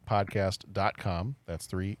 30podcast.com. That's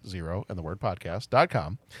 30 and the word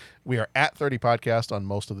podcast.com. We are at 30 podcast on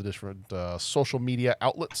most of the different social media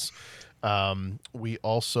outlets. We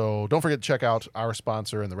also don't forget to check out our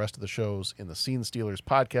sponsor and the rest of the shows in the Scene Stealers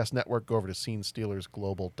podcast network. Go over to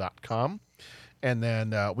scenestealersglobal.com. And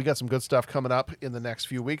then we got some good stuff coming up in the next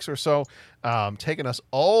few weeks or so, taking us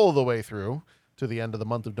all the way through to the end of the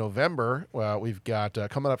month of November. We've got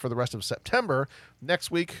coming up for the rest of September. Next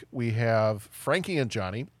week, we have Frankie and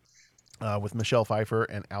Johnny with Michelle Pfeiffer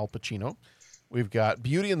and Al Pacino. We've got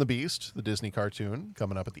Beauty and the Beast, the Disney cartoon,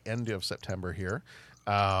 coming up at the end of September here.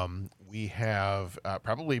 We have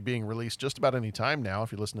probably being released just about any time now.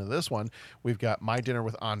 If you listen to this one, we've got My Dinner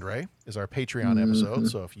with Andre is our Patreon episode.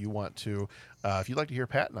 So if you want to, if you'd like to hear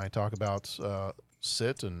Pat and I talk about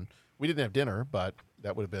Sit, and we didn't have dinner, but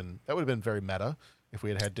that would have been very meta if we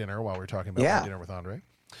had dinner while we were talking about My Dinner with Andre.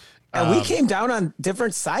 And we came down on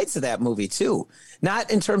different sides of that movie too, not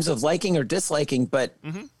in terms of liking or disliking, but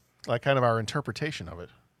like kind of our interpretation of it.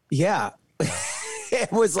 Yeah,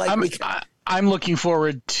 it was like I'm looking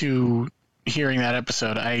forward to hearing that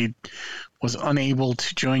episode. I was unable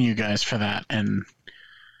to join you guys for that, and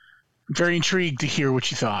very intrigued to hear what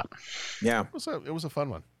you thought. Yeah, it was a fun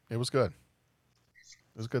one. It was good.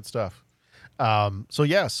 It was good stuff.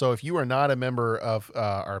 So if you are not a member of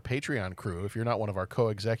our Patreon crew, if you're not one of our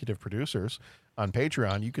co-executive producers on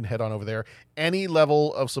Patreon, you can head on over there. Any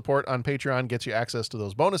level of support on Patreon gets you access to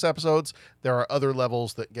those bonus episodes. There are other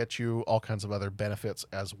levels that get you all kinds of other benefits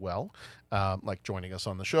as well, like joining us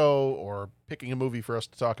on the show or picking a movie for us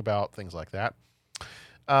to talk about, things like that.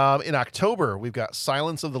 In October, we've got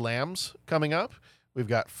Silence of the Lambs coming up. We've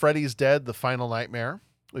got Freddy's Dead, The Final Nightmare.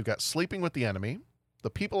 We've got Sleeping with the Enemy, The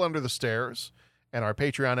People Under the Stairs, and our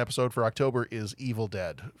Patreon episode for October is Evil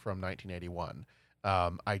Dead from 1981.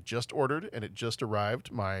 I just ordered, and it just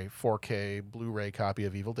arrived, my 4K Blu-ray copy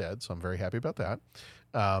of Evil Dead, so I'm very happy about that.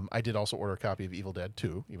 I did also order a copy of Evil Dead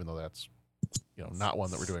 2, even though that's not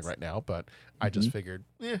one that we're doing right now, but I just figured,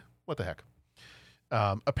 what the heck.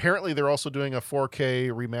 Apparently, they're also doing a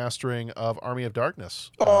 4K remastering of Army of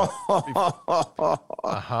Darkness.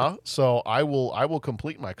 So I will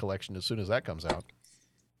complete my collection as soon as that comes out.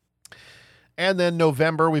 And then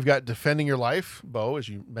November, we've got Defending Your Life. Bo, as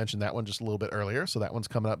you mentioned that one just a little bit earlier. So that one's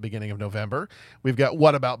coming up beginning of November. We've got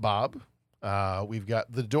What About Bob? We've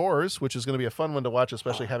got The Doors, which is going to be a fun one to watch,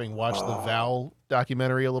 especially having watched the Val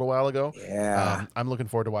documentary a little while ago. Yeah. I'm looking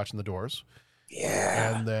forward to watching The Doors.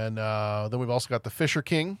 Yeah. And then we've also got The Fisher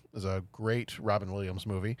King. Is a great Robin Williams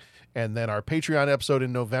movie. And then our Patreon episode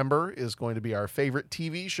in November is going to be our favorite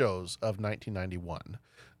TV shows of 1991.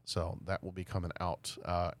 So that will be coming out.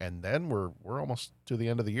 And then we're almost to the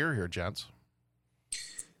end of the year here, gents.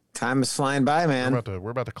 Time is flying by, man. We're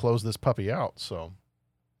about to close this puppy out. So,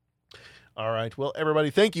 all right. Well, everybody,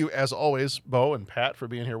 thank you as always, Bo and Pat, for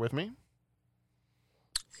being here with me.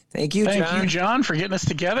 Thank you, John, for getting us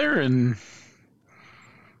together and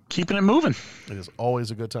keeping it moving. It is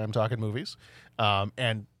always a good time talking movies,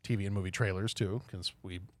 and TV and movie trailers too, because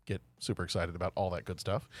we get super excited about all that good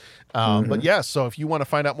stuff. But yes, so if you want to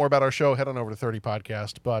find out more about our show, head on over to 30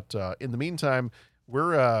 Podcast. But in the meantime,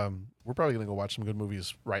 we're probably going to go watch some good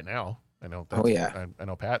movies right now. I know. I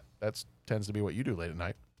know, Pat. That tends to be what you do late at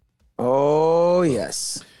night. Oh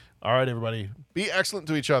yes. All right, everybody, be excellent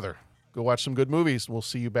to each other. Go watch some good movies. We'll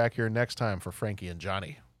see you back here next time for Frankie and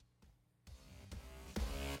Johnny.